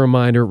 and just a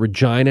reminder,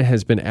 Regina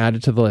has been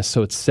added to the list,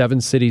 so it's 7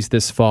 cities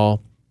this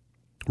fall.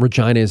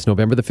 Regina is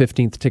November the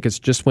 15th. Tickets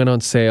just went on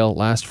sale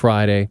last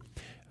Friday.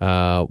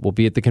 We'll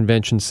be at the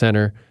Convention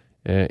Center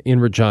in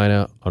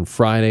Regina on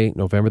Friday,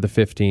 November the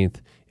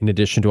 15th, in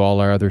addition to all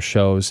our other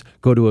shows.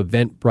 Go to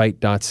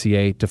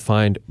eventbrite.ca to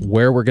find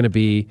where we're going to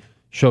be,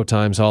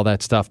 showtimes, all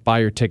that stuff. Buy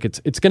your tickets.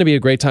 It's going to be a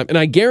great time. And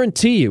I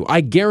guarantee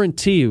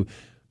you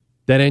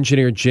that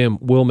Engineer Jim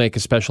will make a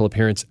special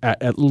appearance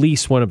at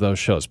least one of those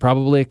shows,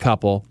 probably a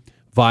couple,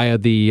 via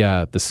the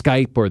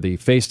Skype or the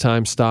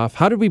FaceTime stuff.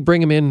 How did we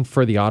bring him in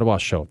for the Ottawa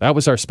show? That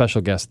was our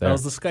special guest there. That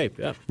was the Skype,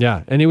 yeah.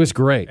 Yeah, and it was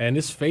great. And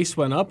his face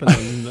went up, and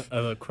then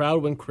the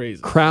crowd went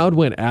crazy. Crowd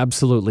went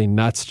absolutely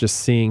nuts just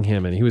seeing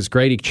him, and he was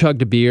great. He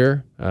chugged a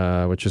beer,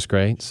 which is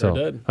great. So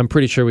sure did. I'm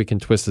pretty sure we can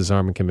twist his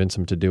arm and convince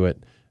him to do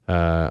it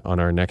on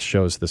our next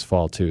shows this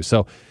fall, too.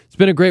 So it's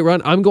been a great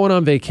run. I'm going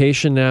on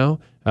vacation now.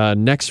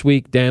 Next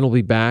week, Dan will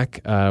be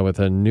back with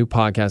a new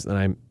podcast, and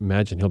I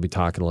imagine he'll be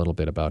talking a little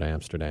bit about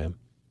Amsterdam.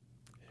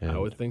 And, I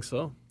would think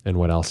so. And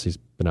what else he's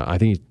been... I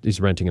think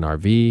he's renting an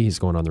RV. He's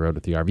going on the road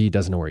with the RV. He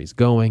doesn't know where he's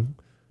going.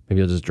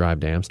 Maybe he'll just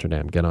drive to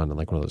Amsterdam, get on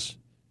like one of those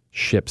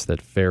ships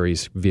that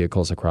ferries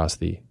vehicles across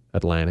the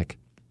Atlantic.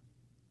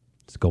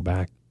 Just go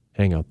back,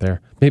 hang out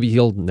there. Maybe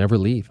he'll never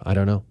leave. I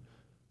don't know.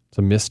 It's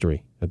a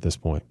mystery at this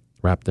point,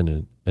 wrapped in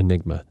an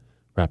enigma.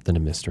 Wrapped in a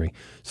mystery.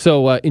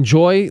 So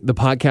enjoy the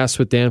podcast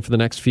with Dan for the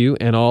next few,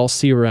 and I'll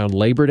see you around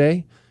Labor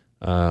Day.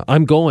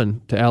 I'm going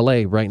to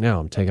L.A. right now.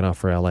 I'm taking off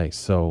for L.A.,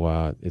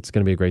 so it's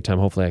going to be a great time.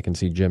 Hopefully I can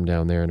see Jim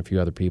down there and a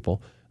few other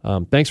people.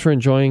 Thanks for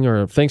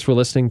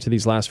listening to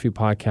these last few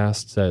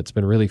podcasts. It's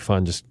been really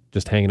fun just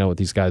hanging out with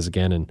these guys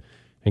again and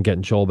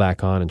getting Joel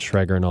back on and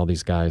Schreger and all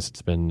these guys.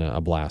 It's been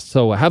a blast.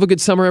 So have a good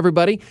summer,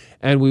 everybody,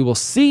 and we will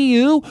see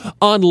you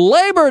on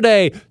Labor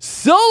Day.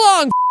 So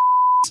long,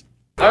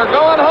 They're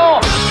going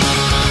home.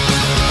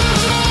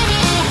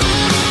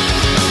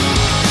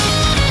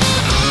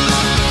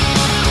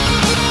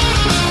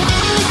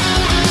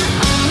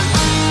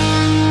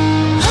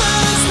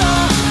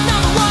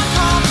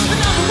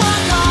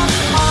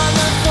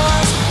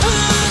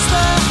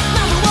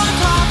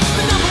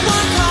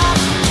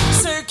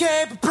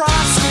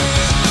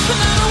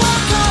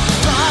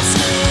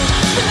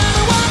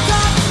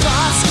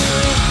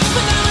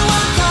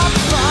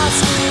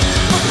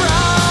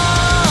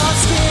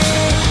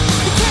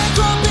 Can't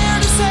grow beer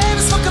to say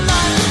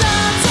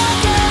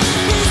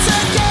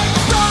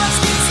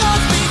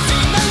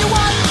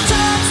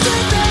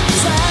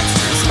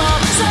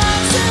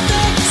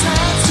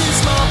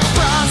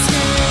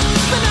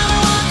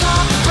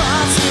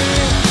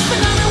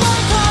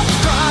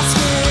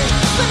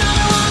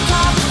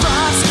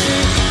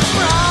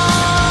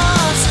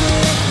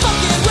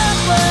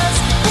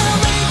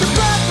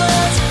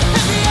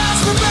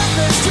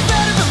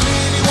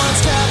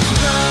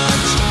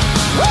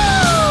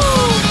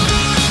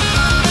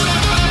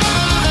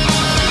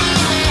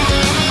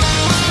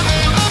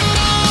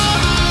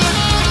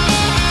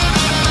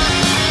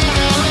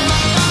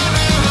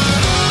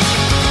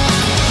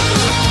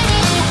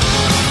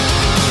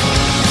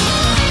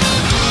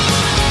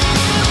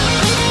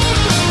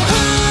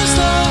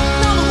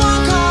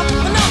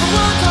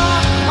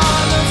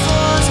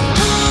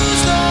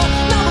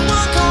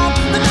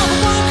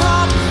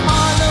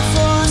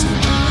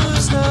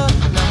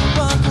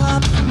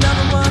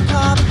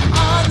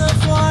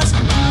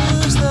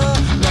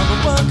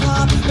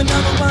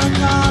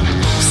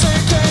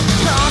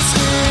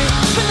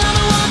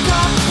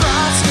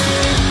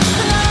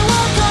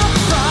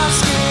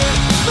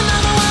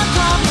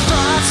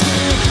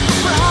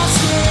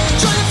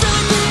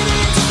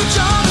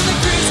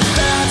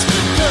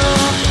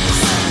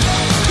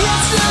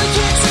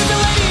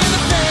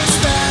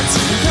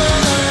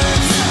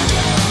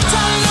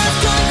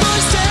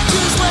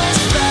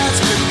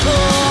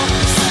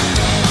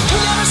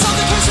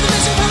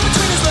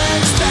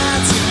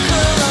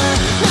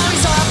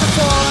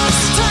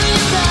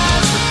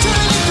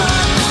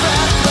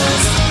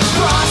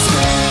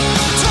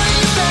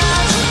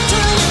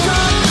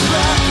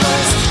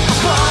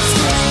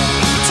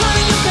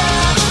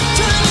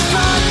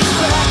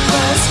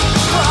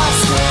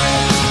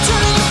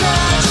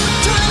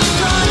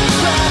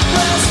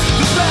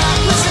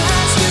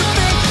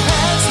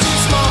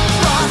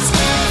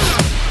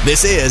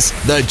This is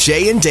the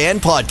Jay and Dan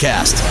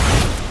Podcast.